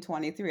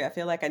 1623. I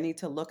feel like I need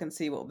to look and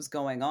see what was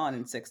going on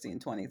in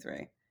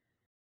 1623.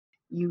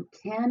 You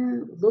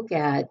can look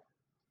at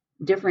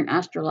different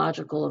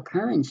astrological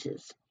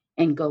occurrences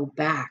and go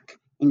back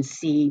and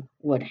see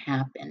what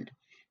happened.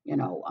 You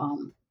know,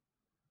 um,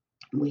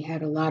 we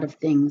had a lot of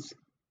things,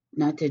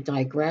 not to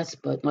digress,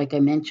 but like I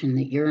mentioned,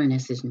 that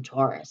Uranus is in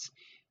Taurus.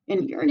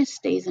 And Uranus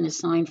stays in a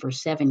sign for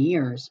 7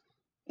 years.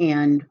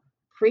 And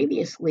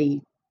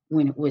previously,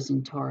 when it was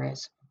in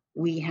Taurus,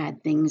 we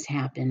had things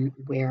happen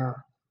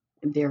where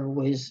there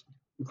was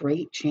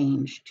great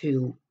change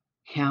to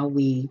how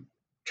we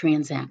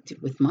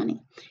transacted with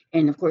money.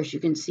 And of course, you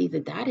can see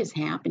that that is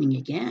happening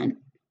again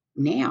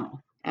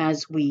now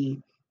as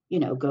we,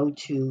 go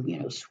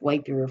to,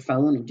 swipe your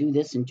phone and do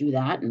this and do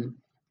that. And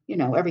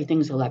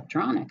everything's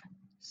electronic.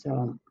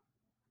 So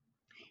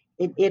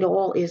it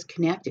all is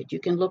connected. You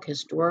can look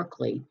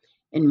historically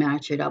and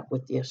match it up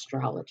with the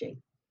astrology.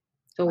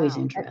 It's always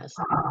wow.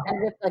 interesting.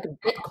 And with like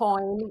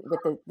Bitcoin,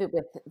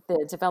 with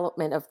the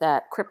development of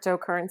that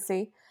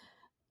cryptocurrency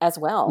as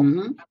well,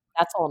 Hmm.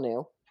 that's all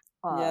new.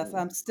 Yes, Um,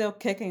 I'm still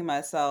kicking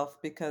myself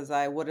because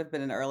I would have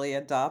been an early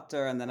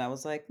adopter and then I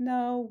was like,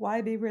 no,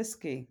 why be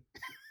risky?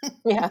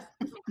 yeah.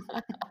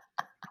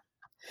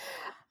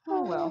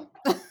 Oh well.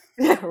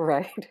 Yeah,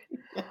 right.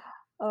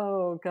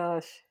 Oh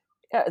gosh.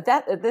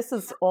 That this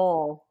is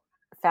all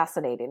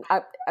fascinating.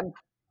 I'm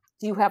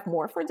Do you have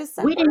more for We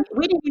December?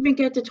 didn't even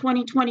get to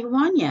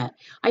 2021 yet.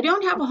 I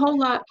don't have a whole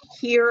lot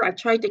here. I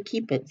tried to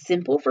keep it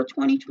simple for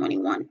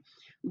 2021.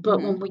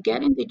 But when we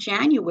get into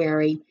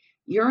January,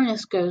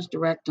 Uranus goes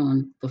direct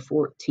on the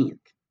 14th.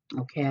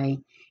 Okay.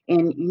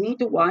 And you need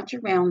to watch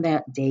around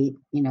that date,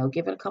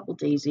 give it a couple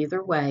days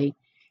either way.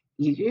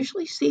 You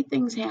usually see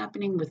things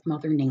happening with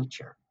Mother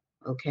Nature.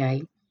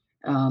 Okay.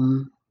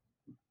 Um,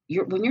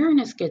 when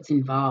Uranus gets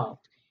involved,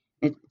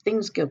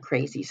 things go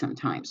crazy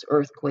sometimes,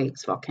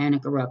 earthquakes,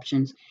 volcanic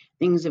eruptions,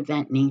 things of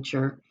that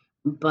nature.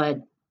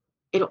 But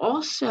it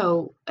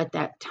also, at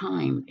that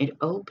time, it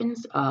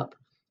opens up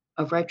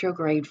a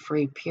retrograde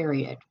free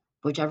period,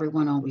 which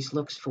everyone always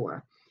looks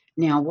for.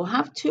 Now, we'll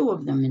have two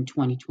of them in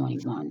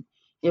 2021.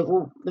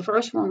 The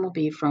first one will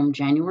be from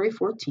January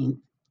 14th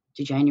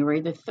to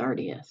January the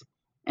 30th,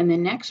 and the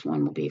next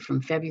one will be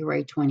from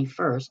February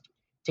 21st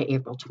to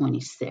April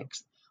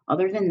 26th.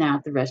 Other than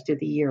that, the rest of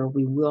the year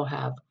we will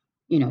have,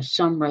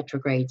 some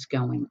retrogrades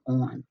going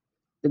on.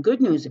 The good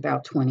news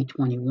about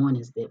 2021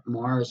 is that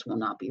Mars will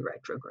not be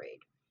retrograde.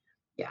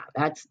 Yeah,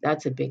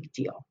 that's a big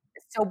deal.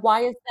 So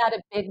why is that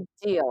a big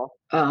deal?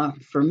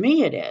 For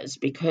me, it is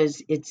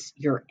because it's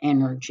your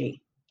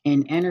energy,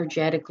 and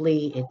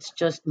energetically, it's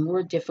just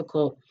more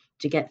difficult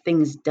to get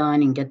things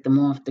done and get them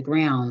off the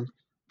ground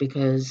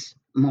because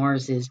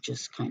Mars is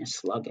just kind of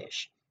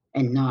sluggish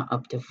and not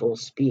up to full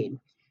speed.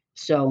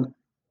 So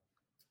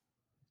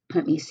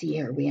let me see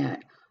here. We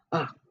had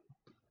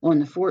on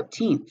the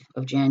 14th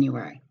of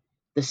January,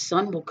 the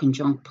Sun will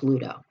conjunct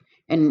Pluto,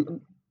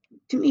 and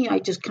to me, I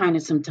just kind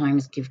of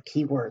sometimes give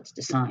keywords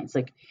to signs.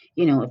 Like,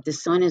 if the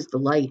sun is the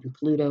light and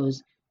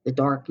Pluto's the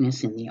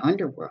darkness in the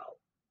underworld,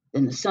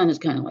 then the sun is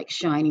kind of like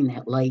shining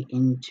that light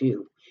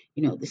into,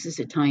 this is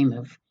a time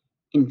of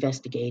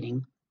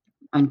investigating,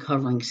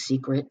 uncovering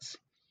secrets.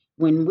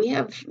 When we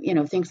have,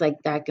 things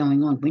like that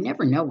going on, we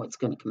never know what's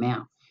going to come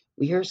out.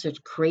 We hear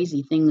such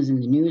crazy things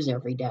in the news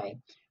every day.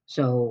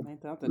 So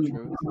Ain't that the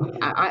truth?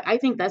 I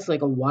think that's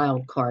like a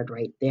wild card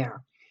right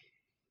there.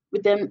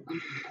 But then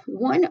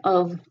one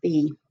of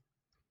the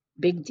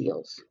big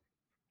deals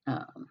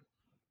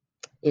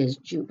is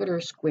Jupiter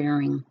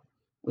squaring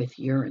with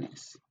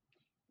Uranus.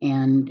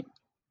 And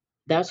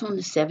that's on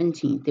the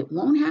 17th. It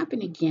won't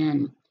happen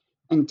again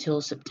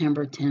until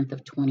September 10th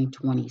of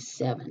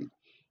 2027.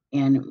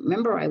 And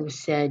remember I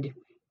said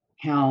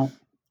how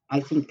I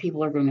think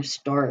people are going to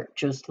start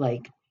just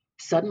like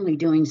suddenly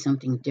doing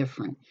something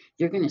different.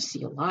 You're going to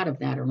see a lot of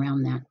that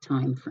around that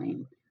time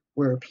frame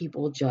where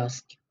people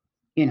just,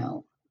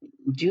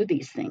 do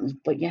these things.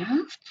 But you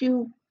have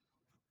to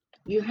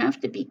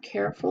be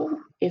careful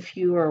if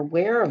you are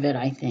aware of it,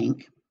 I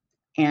think,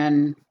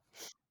 and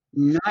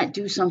not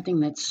do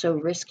something that's so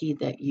risky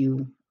that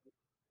you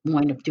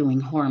wind up doing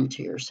harm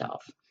to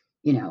yourself.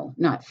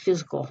 Not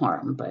physical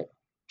harm, but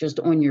just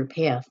on your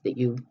path that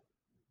you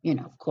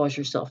cause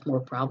yourself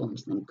more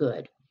problems than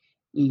good.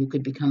 You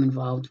could become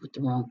involved with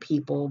the wrong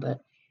people,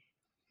 but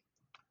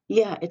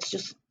yeah, it's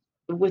just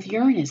with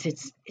Uranus,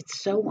 it's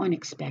so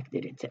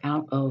unexpected. It's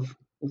out of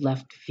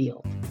left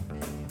field.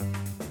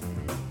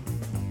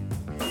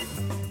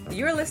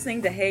 You're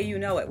listening to Hey You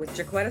Know It with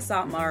Jaquetta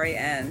Satmari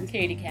and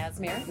Katie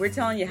Casimir. we're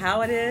telling you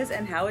how it is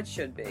and how it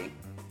should be.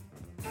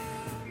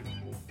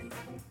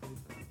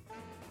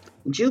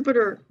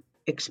 Jupiter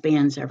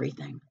expands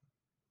everything.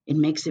 It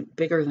makes it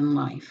bigger than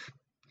life.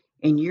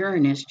 And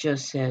Uranus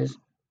just says,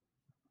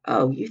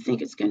 oh, you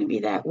think it's going to be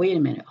that? Wait a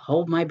minute,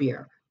 hold my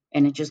beer.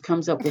 And it just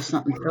comes up with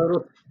something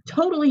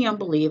totally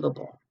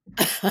unbelievable.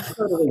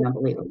 Totally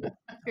unbelievable.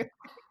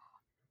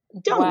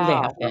 Don't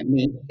laugh at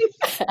me.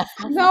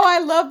 No, I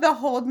love the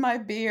hold my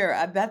beer.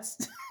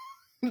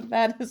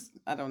 That is,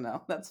 I don't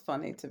know. That's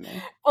funny to me.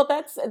 Well,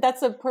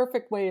 that's a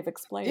perfect way of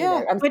explaining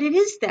Yeah. it. But it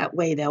is that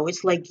way, though.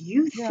 It's like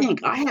you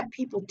think. I have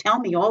people tell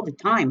me all the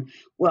time,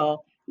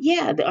 well,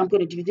 yeah, I'm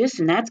going to do this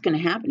and that's going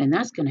to happen and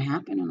that's going to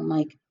happen. And I'm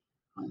like,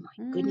 oh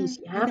my goodness,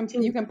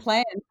 You can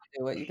plan to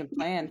do it. You can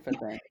plan for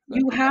things.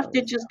 You have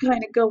to just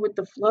kind of go with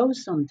the flow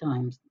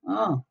sometimes.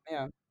 Oh,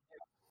 Yeah.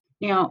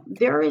 now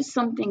there is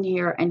something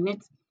here, and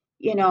it's,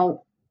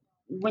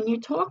 when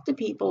you talk to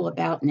people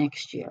about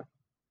next year,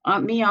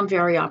 I'm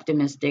very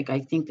optimistic.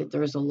 I think that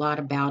there's a lot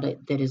about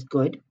it that is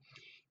good.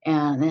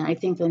 And then I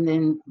think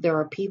then there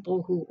are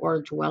people who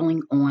are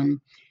dwelling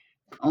on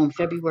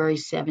February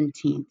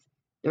 17th.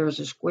 There's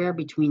a square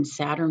between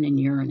Saturn and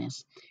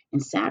Uranus.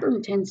 And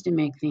Saturn tends to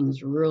make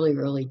things really,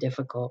 really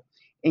difficult.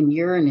 And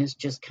Uranus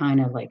just kind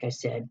of, like I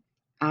said,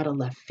 out of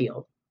left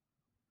field.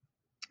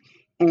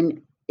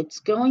 And it's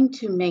going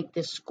to make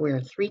this square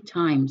 3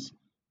 times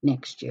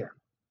next year.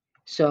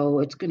 So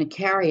it's going to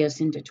carry us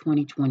into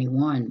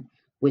 2021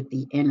 with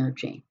the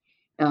energy.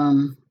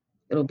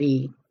 It'll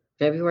be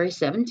February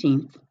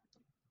 17th,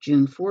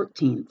 June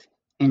 14th,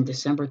 and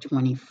December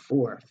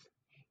 24th.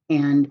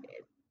 And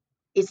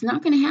it's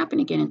not going to happen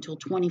again until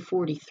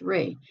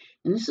 2043.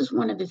 And this is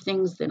one of the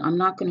things that I'm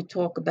not going to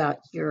talk about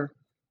here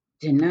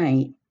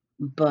tonight,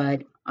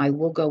 but I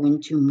will go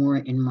into more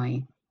in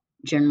my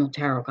general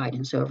tarot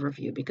guidance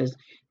overview because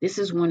this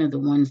is one of the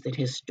ones that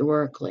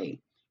historically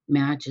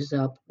matches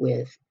up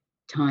with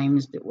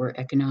times that were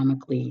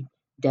economically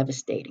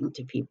devastating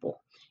to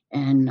people.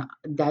 And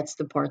that's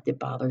the part that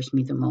bothers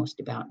me the most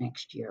about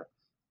next year,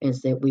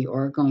 is that we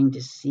are going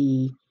to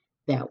see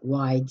that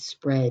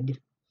widespread,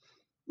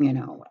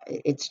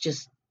 it's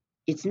just,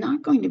 it's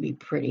not going to be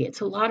pretty.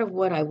 It's a lot of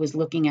what I was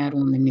looking at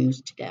on the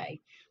news today,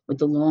 with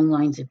the long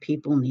lines of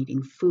people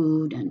needing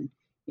food and,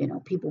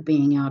 people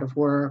being out of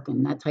work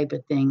and that type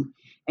of thing.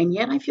 And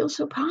yet I feel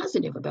so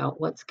positive about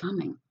what's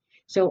coming.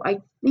 So I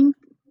think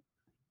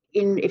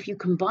if you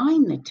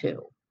combine the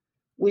two,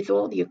 with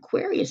all the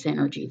Aquarius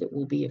energy that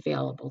will be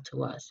available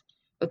to us.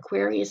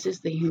 Aquarius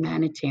is the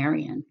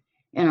humanitarian,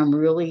 and I'm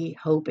really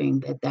hoping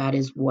that that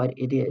is what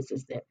it is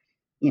that,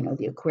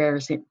 the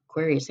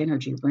Aquarius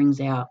energy brings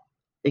out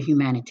the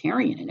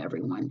humanitarian in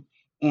everyone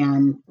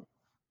and,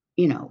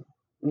 you know,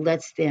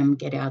 lets them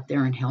get out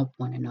there and help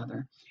one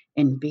another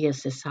and be a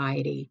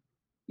society,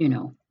 you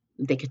know,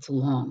 that gets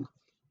along.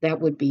 That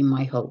would be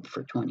my hope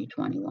for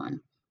 2021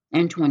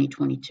 and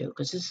 2022,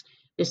 because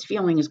this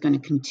feeling is going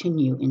to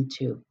continue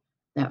into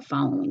that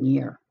following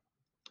year.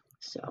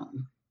 So,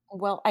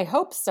 Well, I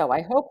hope so.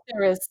 I hope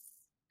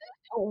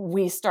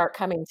we start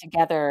coming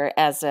together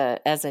as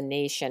a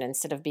nation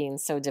instead of being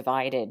so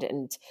divided.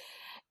 And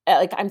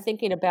like I'm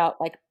thinking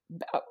about like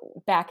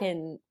back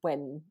in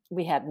when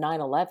we had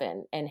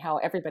 9/11 and how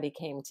everybody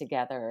came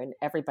together and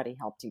everybody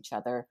helped each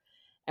other,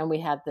 and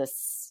we had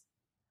this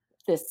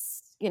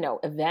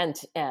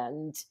event,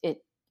 and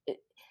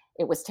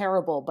it was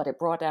terrible, but it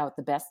brought out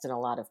the best in a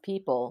lot of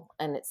people.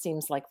 And it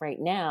seems like right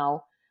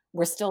now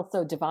we're still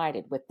so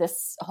divided with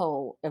this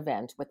whole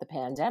event with the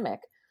pandemic.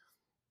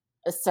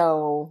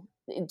 So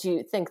do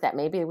you think that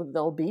maybe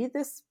there'll be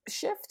this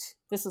shift?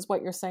 This is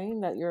what you're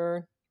saying that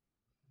you're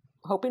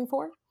hoping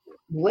for?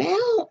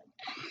 well,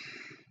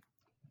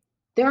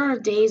 there are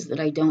days that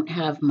I don't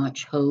have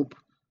much hope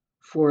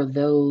for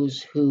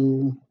those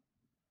who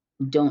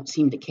don't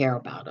seem to care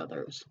about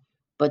others,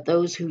 but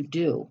those who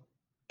do,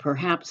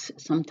 perhaps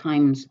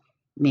sometimes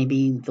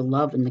maybe the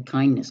love and the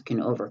kindness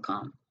can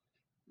overcome.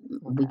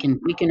 Okay.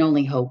 We can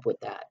only hope with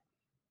that,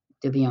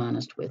 to be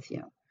honest with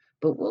you.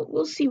 But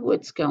we'll see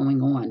what's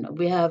going on.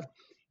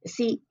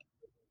 See,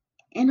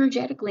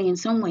 energetically, in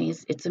some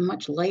ways, it's a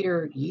much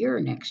lighter year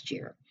next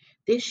year.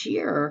 This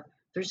year,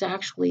 there's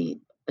actually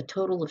a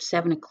total of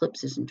 7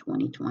 eclipses in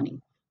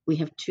 2020. We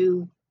have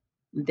 2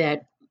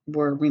 that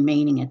were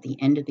remaining at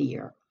the end of the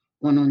year,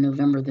 one on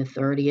November the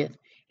 30th,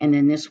 and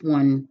then this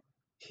one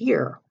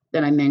here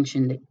that I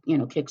mentioned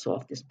that, kicks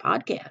off this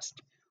podcast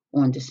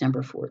on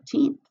December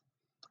 14th.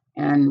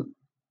 And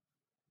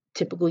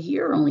typical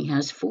year only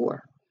has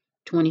 4.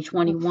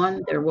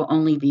 2021, there will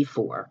only be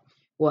 4.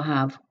 We'll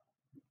have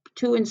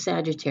 2 in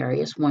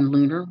Sagittarius, 1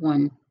 lunar,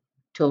 1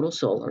 total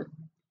solar,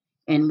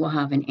 and we'll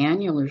have an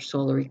annular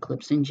solar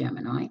eclipse in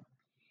Gemini,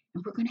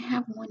 and we're going to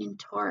have 1 in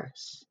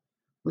Taurus,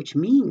 which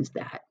means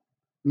that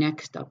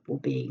next up will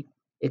be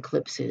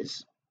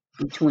eclipses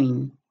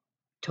between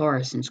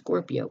Taurus and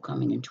Scorpio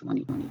coming in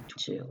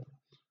 2022.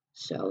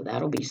 So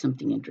that'll be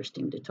something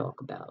interesting to talk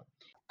about.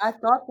 I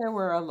thought there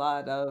were a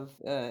lot of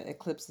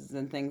eclipses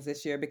and things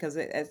this year because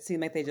it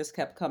seemed like they just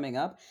kept coming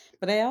up.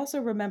 But I also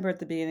remember at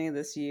the beginning of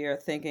this year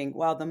thinking,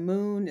 wow, the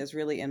moon is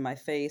really in my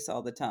face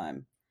all the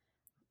time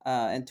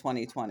in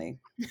 2020.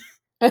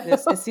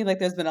 It seemed like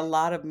there's been a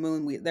lot of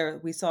moon.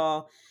 We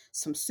saw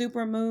some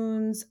super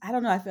moons. I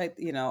don't know. I feel like,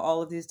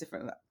 all of these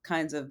different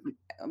kinds of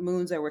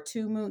moons. There were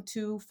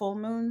 2 full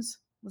moons.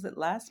 Was it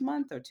last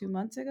month or 2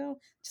 months ago?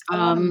 Just a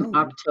lot of moon.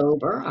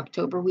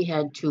 October, we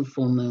had 2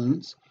 full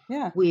moons.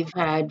 Yeah, We've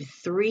had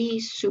 3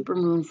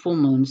 supermoon full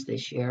moons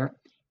this year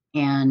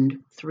and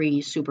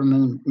 3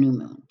 supermoon new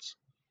moons.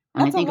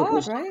 And I that's a think it lot,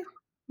 was, right?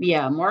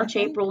 yeah, I March,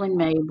 think. April, and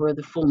May were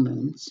the full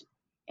moons.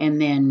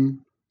 And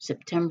then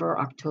September,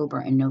 October,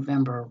 and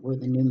November were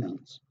the new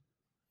moons.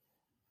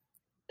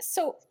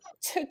 So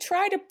to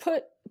try to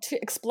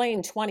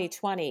explain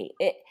 2020,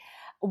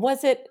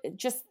 was it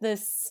just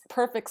this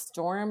perfect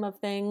storm of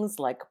things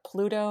like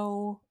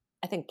Pluto?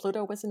 I think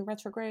Pluto was in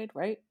retrograde,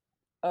 right?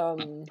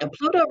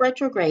 Pluto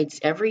retrogrades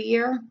every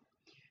year,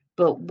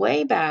 but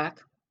way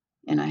back,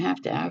 and I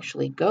have to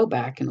actually go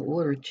back in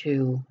order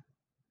to,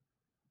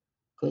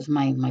 because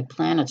my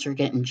planets are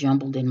getting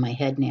jumbled in my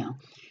head now.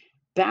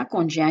 Back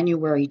on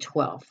January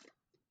 12th,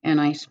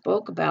 and I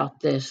spoke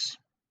about this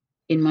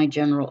in my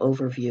general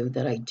overview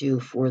that I do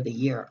for the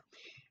year.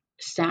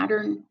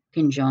 Saturn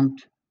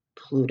conjunct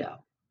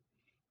Pluto.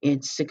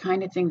 It's the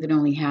kind of thing that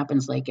only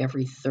happens like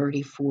every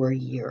 34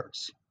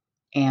 years.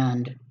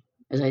 And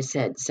as I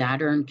said,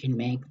 Saturn can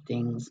make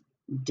things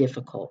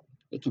difficult.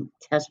 It can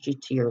test you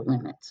to your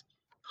limits.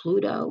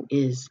 Pluto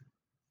is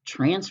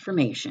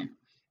transformation.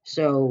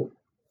 So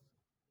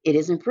it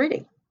isn't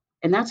pretty.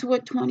 And that's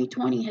what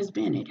 2020 has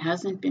been. It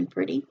hasn't been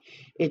pretty.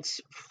 It's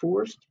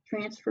forced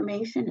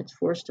transformation. It's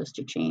forced us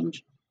to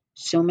change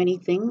so many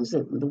things,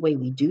 the way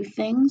we do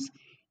things.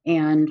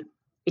 And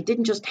it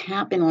didn't just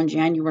happen on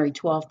January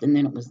 12th and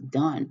then it was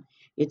done.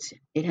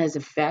 It has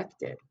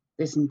affected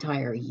this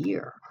entire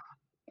year.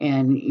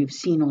 And you've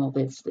seen all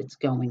this that's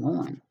going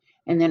on.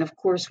 And then, of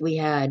course, we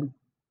had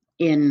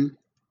in,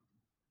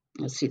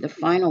 let's see, the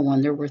final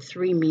one, there were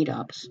 3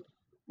 meetups,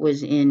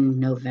 was in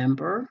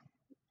November.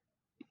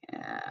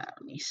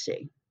 Let me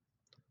see.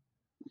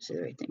 Let's see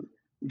everything.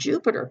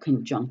 Jupiter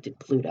conjuncted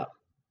Pluto.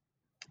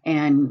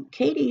 And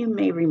Katie, you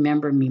may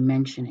remember me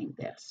mentioning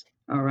this,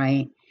 all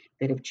right?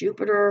 That if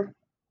Jupiter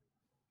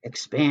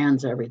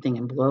expands everything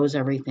and blows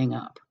everything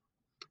up,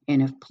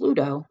 and if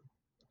Pluto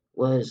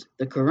was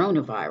the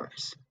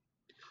coronavirus,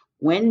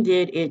 when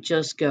did it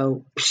just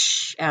go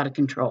out of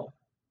control?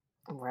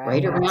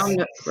 Right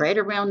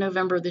around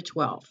November the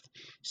 12th.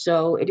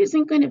 So it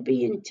isn't going to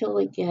be until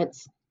it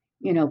gets,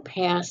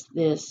 past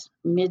this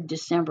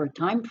mid-December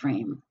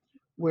timeframe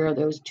where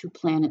those 2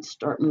 planets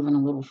start moving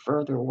a little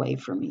further away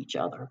from each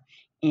other,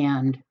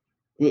 and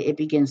it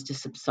begins to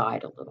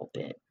subside a little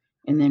bit.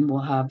 And then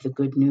we'll have the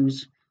good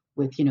news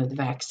with, the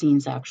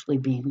vaccines actually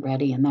being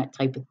ready and that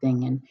type of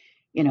thing,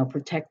 and,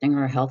 protecting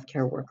our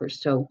healthcare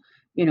workers. So,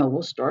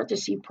 we'll start to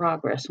see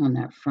progress on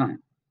that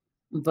front.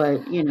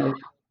 But,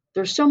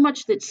 there's so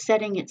much that's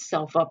setting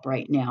itself up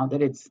right now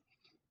that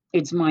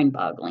it's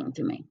mind-boggling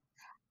to me.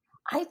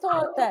 I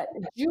thought that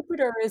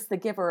Jupiter is the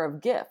giver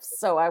of gifts.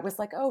 So I was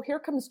like, oh, here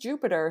comes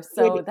Jupiter.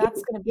 So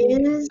that's going to be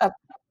Is a it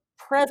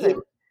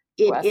present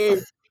to it us.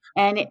 is,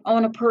 and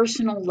on a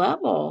personal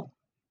level,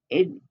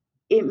 it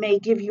it may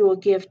give you a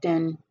gift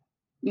and,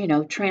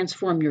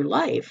 transform your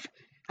life.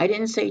 I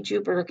didn't say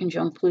Jupiter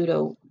conjunct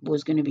Pluto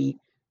was going to be,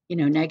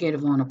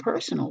 negative on a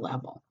personal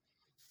level,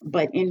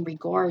 but in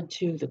regard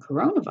to the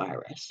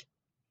coronavirus,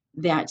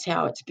 that's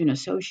how it's been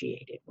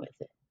associated with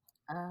it.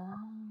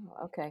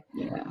 Oh, okay.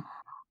 Yeah.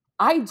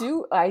 I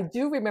do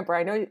remember.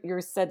 I know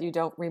you said you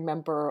don't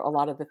remember a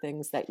lot of the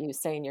things that you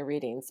say in your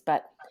readings,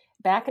 but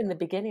back in the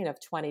beginning of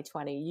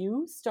 2020,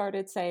 you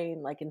started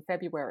saying, like in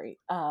February,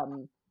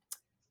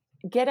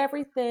 get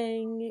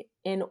everything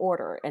in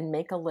order and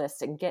make a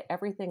list and get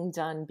everything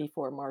done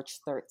before March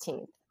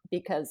 13th.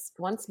 Because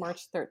once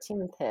March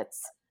 13th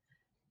hits,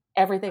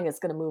 everything is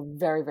going to move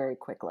very, very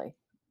quickly.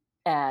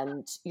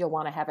 And you'll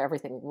want to have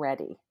everything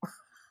ready.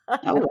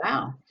 Oh,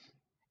 wow.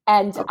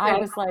 And I Okay.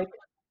 was like,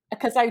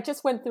 because I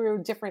just went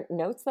through different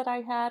notes that I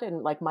had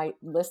and like my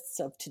lists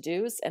of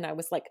to-dos. And I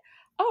was like,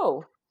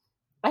 oh,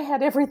 I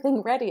had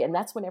everything ready. And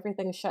that's when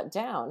everything shut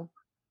down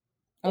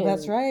Oh,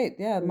 that's in right.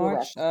 Yeah, the US.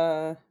 March,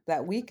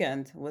 that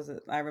weekend was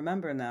it? I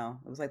remember now.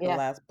 It was like the Yeah.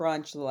 last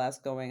brunch, the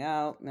last going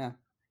out. Yeah,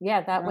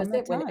 Yeah, that around was that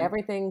it. When time.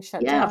 everything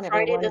shut Yeah, down,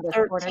 Friday the everyone was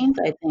ordered, 13th,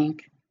 I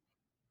think.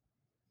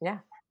 yeah,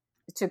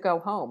 to go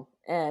home.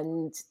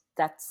 And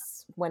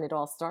that's when it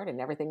all started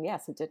and everything.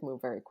 Yes, it did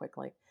move very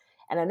quickly.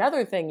 And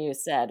another thing you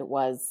said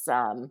was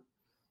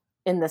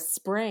in the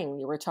spring,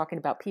 you were talking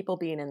about people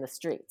being in the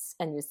streets.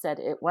 And you said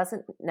it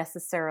wasn't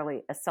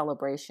necessarily a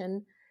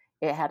celebration.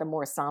 It had a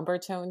more somber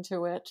tone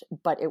to it,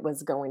 but it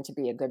was going to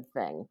be a good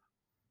thing.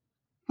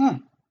 Hmm.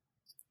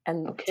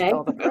 And to Okay.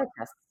 fill the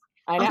purpose.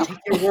 I I'll know. take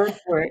your word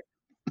for it.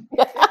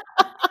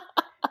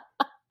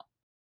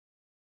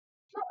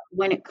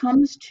 When it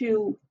comes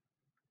to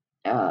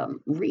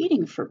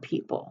reading for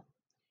people,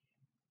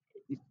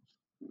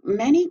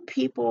 many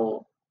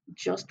people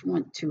just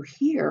want to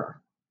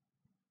hear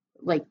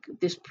like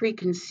this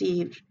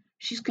preconceived,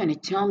 she's going to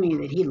tell me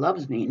that he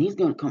loves me and he's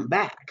going to come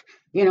back.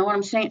 You know what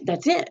I'm saying?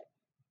 That's it.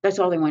 That's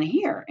all they want to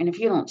hear. And if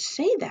you don't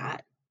say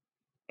that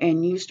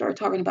and you start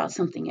talking about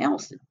something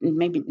else that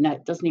maybe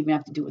not, doesn't even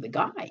have to do with a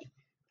guy,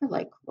 they're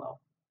like, well,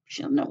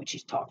 she don't know what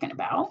she's talking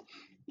about.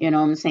 You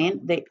know what I'm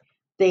saying?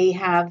 They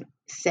have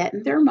set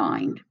in their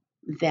mind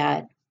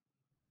that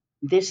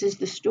this is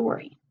the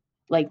story.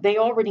 Like they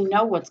already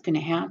know what's going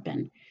to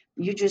happen.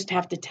 You just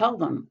have to tell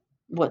them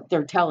what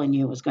they're telling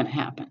you is going to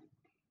happen.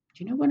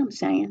 Do you know what I'm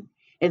saying?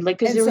 And like,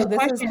 because And there was so a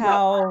this is question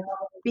about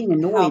being how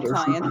annoyed or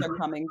clients something. are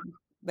coming.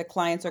 The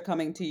clients are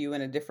coming to you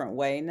in a different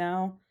way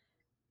now,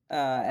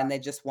 and they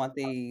just want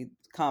the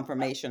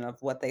confirmation of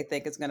what they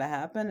think is going to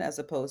happen, as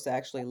opposed to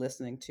actually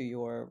listening to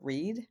your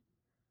read.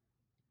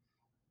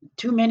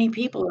 Too many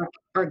people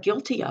are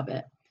guilty of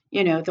it.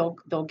 You know,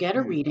 they'll get a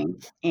Mm,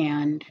 reading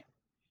and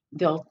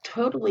they'll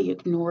totally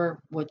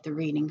ignore what the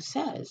reading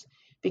says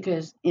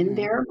because in mhm,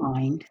 their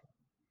mind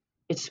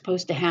it's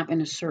supposed to happen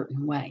a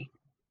certain way.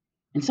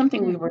 And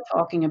something we mm. were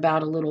talking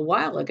about a little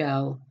while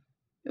ago,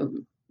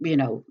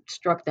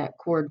 struck that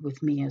chord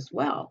with me as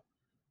well.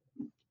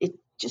 It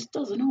just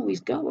doesn't always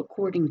go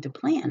according to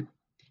plan.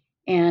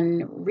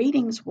 And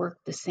readings work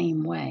the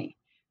same way.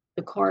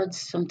 The cards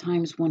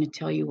sometimes want to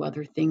tell you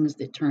other things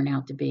that turn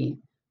out to be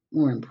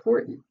more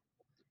important.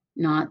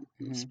 Not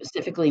Mhm,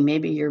 specifically,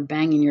 maybe you're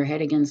banging your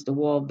head against the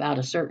wall about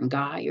a certain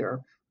guy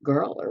or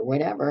girl or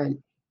whatever.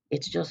 And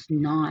it's just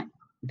not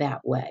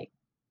that way,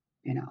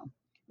 you know.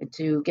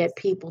 To get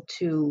people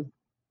to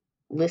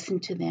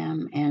listen to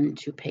them and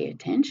to pay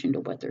attention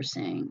to what they're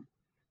saying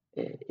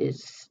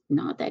is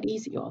not that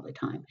easy all the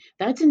time.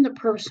 That's in the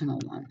personal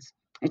ones.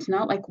 It's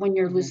not like when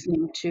you're mhm,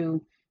 listening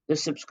to the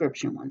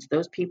subscription ones.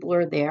 Those people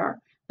are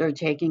there, they're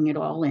taking it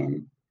all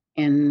in,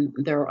 and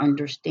they're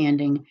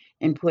understanding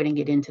and putting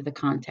it into the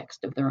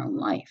context of their own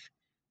life.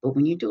 But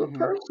when you do a mhm.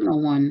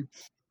 personal one,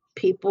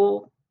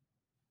 people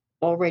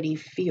already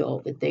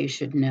feel that they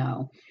should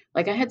know.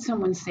 Like I had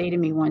someone say to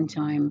me one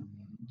time,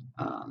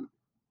 um,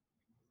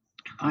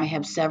 I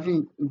have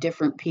 7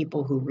 different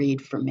people who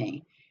read for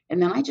me.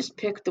 And then I just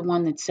picked the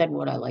one that said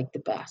what I liked the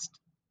best.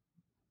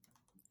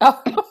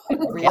 Oh,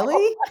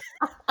 Really?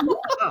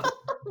 Yeah,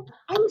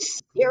 I'm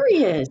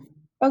serious.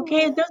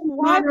 Okay, it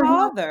Why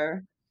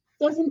bother?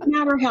 doesn't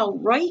matter how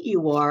right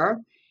you are.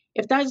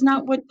 If that's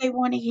not what they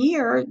want to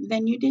hear,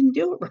 then you didn't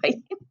do it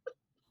right.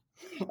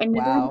 And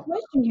there's a Wow.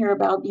 question here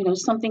about,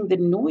 something that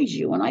annoys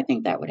you, and I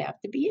think that would have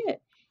to be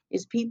it.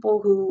 Is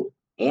people who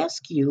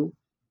ask you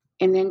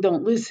and then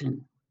don't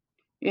listen.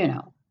 You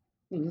know,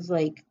 it's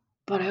like,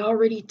 but I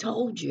already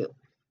told you.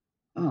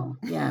 Oh,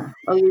 yeah.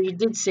 Oh, you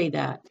did say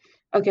that.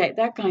 Okay,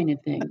 that kind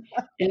of thing.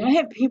 And I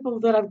have people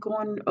that I've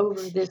gone over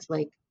this,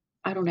 like,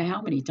 I don't know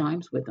how many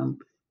times with them,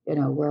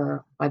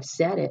 where I've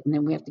said it and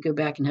then we have to go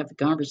back and have the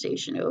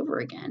conversation over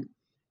again.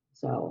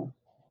 So,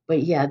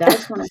 but yeah,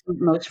 that's one of the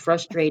most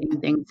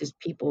frustrating things is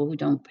people who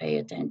don't pay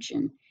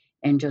attention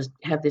and just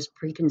have this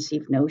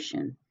preconceived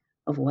notion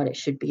of what it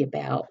should be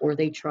about, or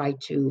they try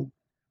to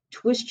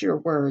twist your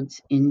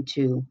words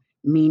into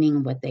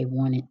meaning what they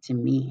want it to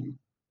mean.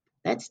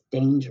 That's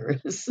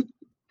dangerous.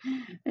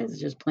 It's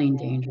just plain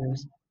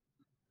dangerous.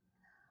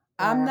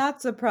 I'm yeah.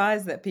 not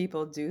surprised that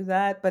people do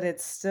that, but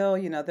it's still,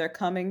 they're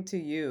coming to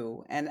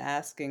you and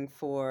asking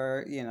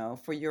for,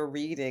 for your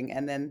reading,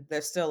 and then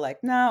they're still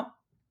like, no,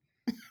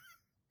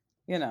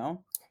 you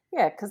know.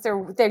 Yeah, because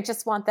they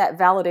just want that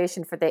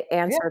validation for the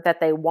Yeah. answer that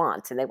they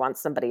want, and they want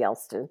somebody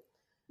else to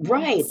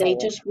Right. say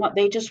it.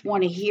 They just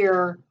want to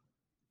hear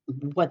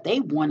what they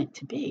want it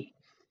to be.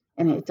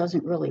 And it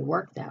doesn't really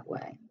work that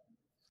way.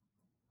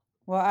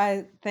 Well,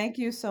 I thank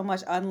you so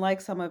much.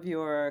 Unlike some of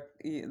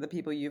the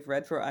people you've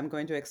read for, I'm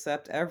going to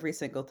accept every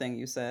single thing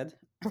you said.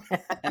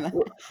 And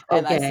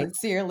and Okay.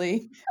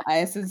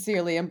 I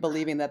sincerely am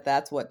believing that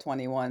that's what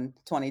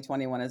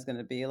 2021 is going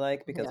to be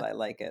like, because Yeah. I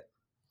like it.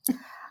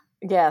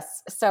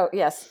 Yes. So,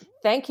 yes,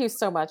 thank you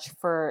so much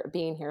for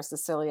being here,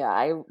 Cecilia.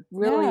 I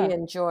really Yeah.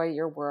 enjoy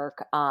your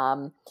work.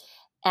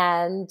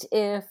 And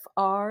if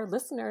our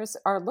listeners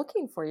are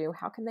looking for you,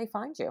 how can they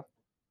find you?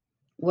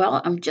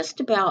 Well, I'm just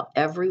about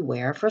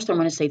everywhere. First, I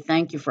want to say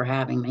thank you for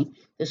having me.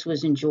 This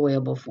was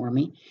enjoyable for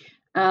me.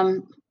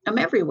 I'm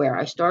everywhere.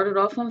 I started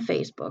off on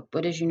Facebook,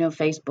 but as you know,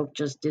 Facebook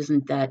just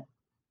isn't that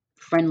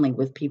friendly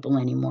with people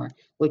anymore,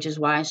 which is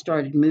why I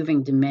started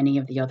moving to many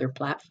of the other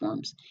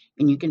platforms.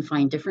 And you can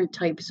find different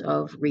types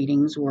of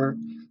readings or,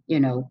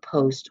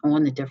 posts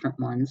on the different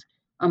ones.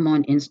 I'm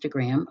on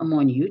Instagram, I'm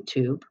on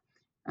YouTube.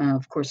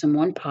 Of course, I'm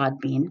on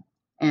Podbean,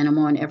 and I'm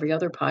on every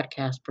other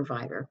podcast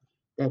provider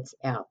that's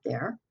out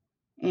there.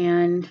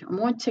 And I'm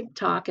on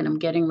TikTok, and I'm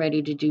getting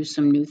ready to do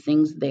some new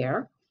things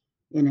there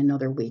in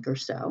another week or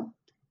so.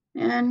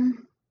 And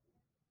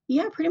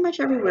yeah, pretty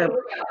much everywhere.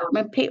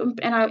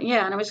 And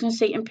I was going to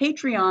say, and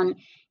Patreon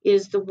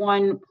is the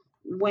one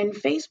when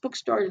Facebook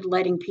started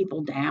letting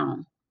people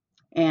down,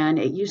 and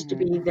it used to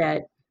Hmm. be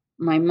that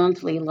my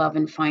monthly Love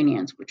and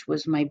Finance, which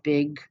was my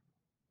big,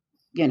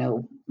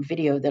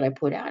 video that I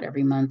put out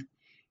every month,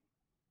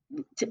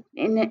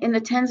 in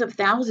the tens of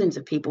thousands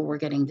of people were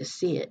getting to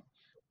see it.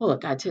 Well,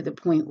 it got to the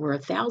point where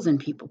 1,000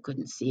 people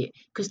couldn't see it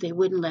because they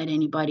wouldn't let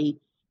anybody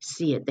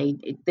see it.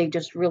 They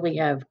just really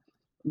have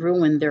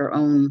ruined their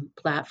own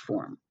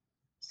platform.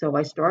 So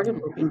I started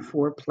Yeah. looking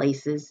for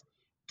places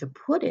to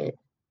put it,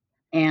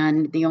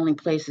 and the only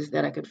places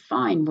that I could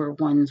find were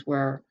ones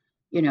where,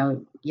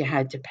 you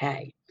had to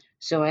pay.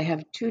 So I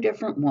have 2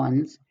 different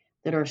ones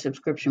that are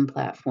subscription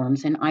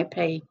platforms, and I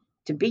pay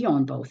to be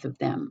on both of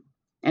them.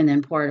 And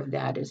then part of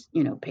that is,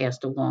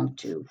 passed along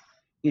to,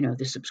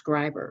 the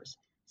subscribers.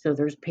 So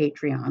there's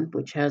Patreon,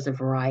 which has a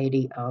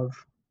variety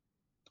of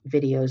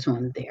videos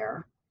on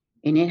there.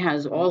 And it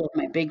has all of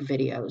my big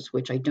videos,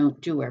 which I don't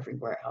do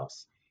everywhere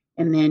else.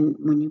 And then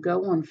when you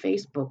go on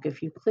Facebook,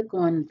 if you click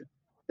on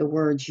the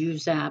words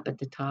Use App at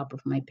the top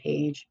of my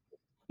page,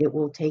 it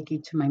will take you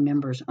to my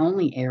members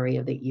only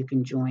area that you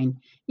can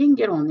join. You can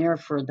get on there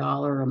for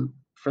 $1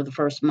 for the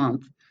first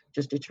month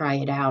just to try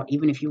it out,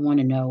 even if you want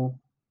to know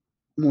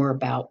more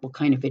about what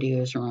kind of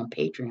videos are on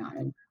Patreon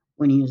and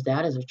want to use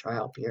that as a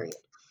trial period.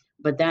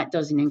 But that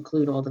doesn't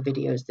include all the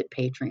videos that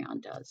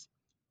Patreon does.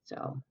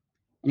 So,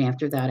 and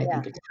after that, I Yeah.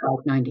 think it's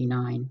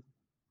 $12.99.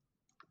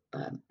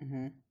 But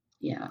Hmm.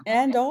 yeah,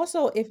 And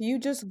also, if you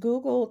just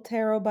Google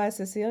Tarot by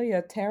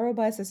Cecilia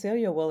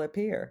will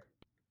appear.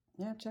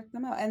 Yeah, check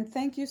them out. And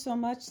thank you so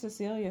much,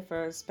 Cecilia,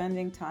 for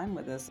spending time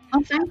with us.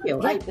 oh, thank you.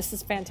 Yeah, this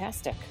is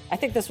fantastic. I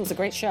think this was a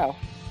great show.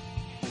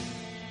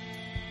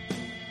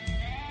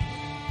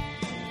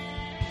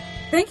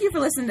 Thank you for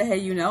listening to Hey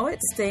You Know It.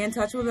 Stay in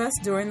touch with us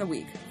during the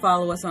week.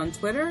 Follow us on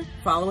Twitter,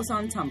 follow us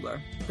on Tumblr.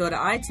 Go to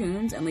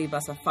iTunes and leave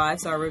us a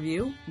 5-star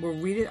review. We'll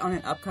read it on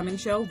an upcoming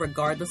show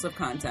regardless of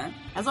content.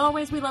 As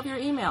always, we love your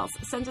emails.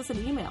 Send us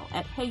an email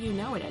at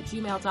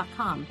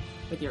heyyouknowit@gmail.com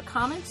with your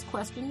comments,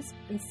 questions,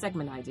 and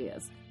segment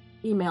ideas.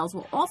 Emails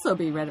will also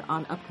be read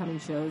on upcoming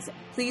shows.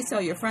 Please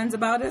tell your friends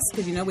about us,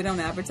 because you know we don't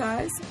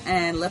advertise,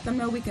 and let them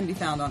know we can be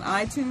found on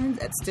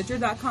iTunes, at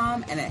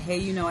Stitcher.com, and at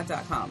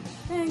HeyYouKnowIt.com.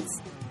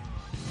 Thanks.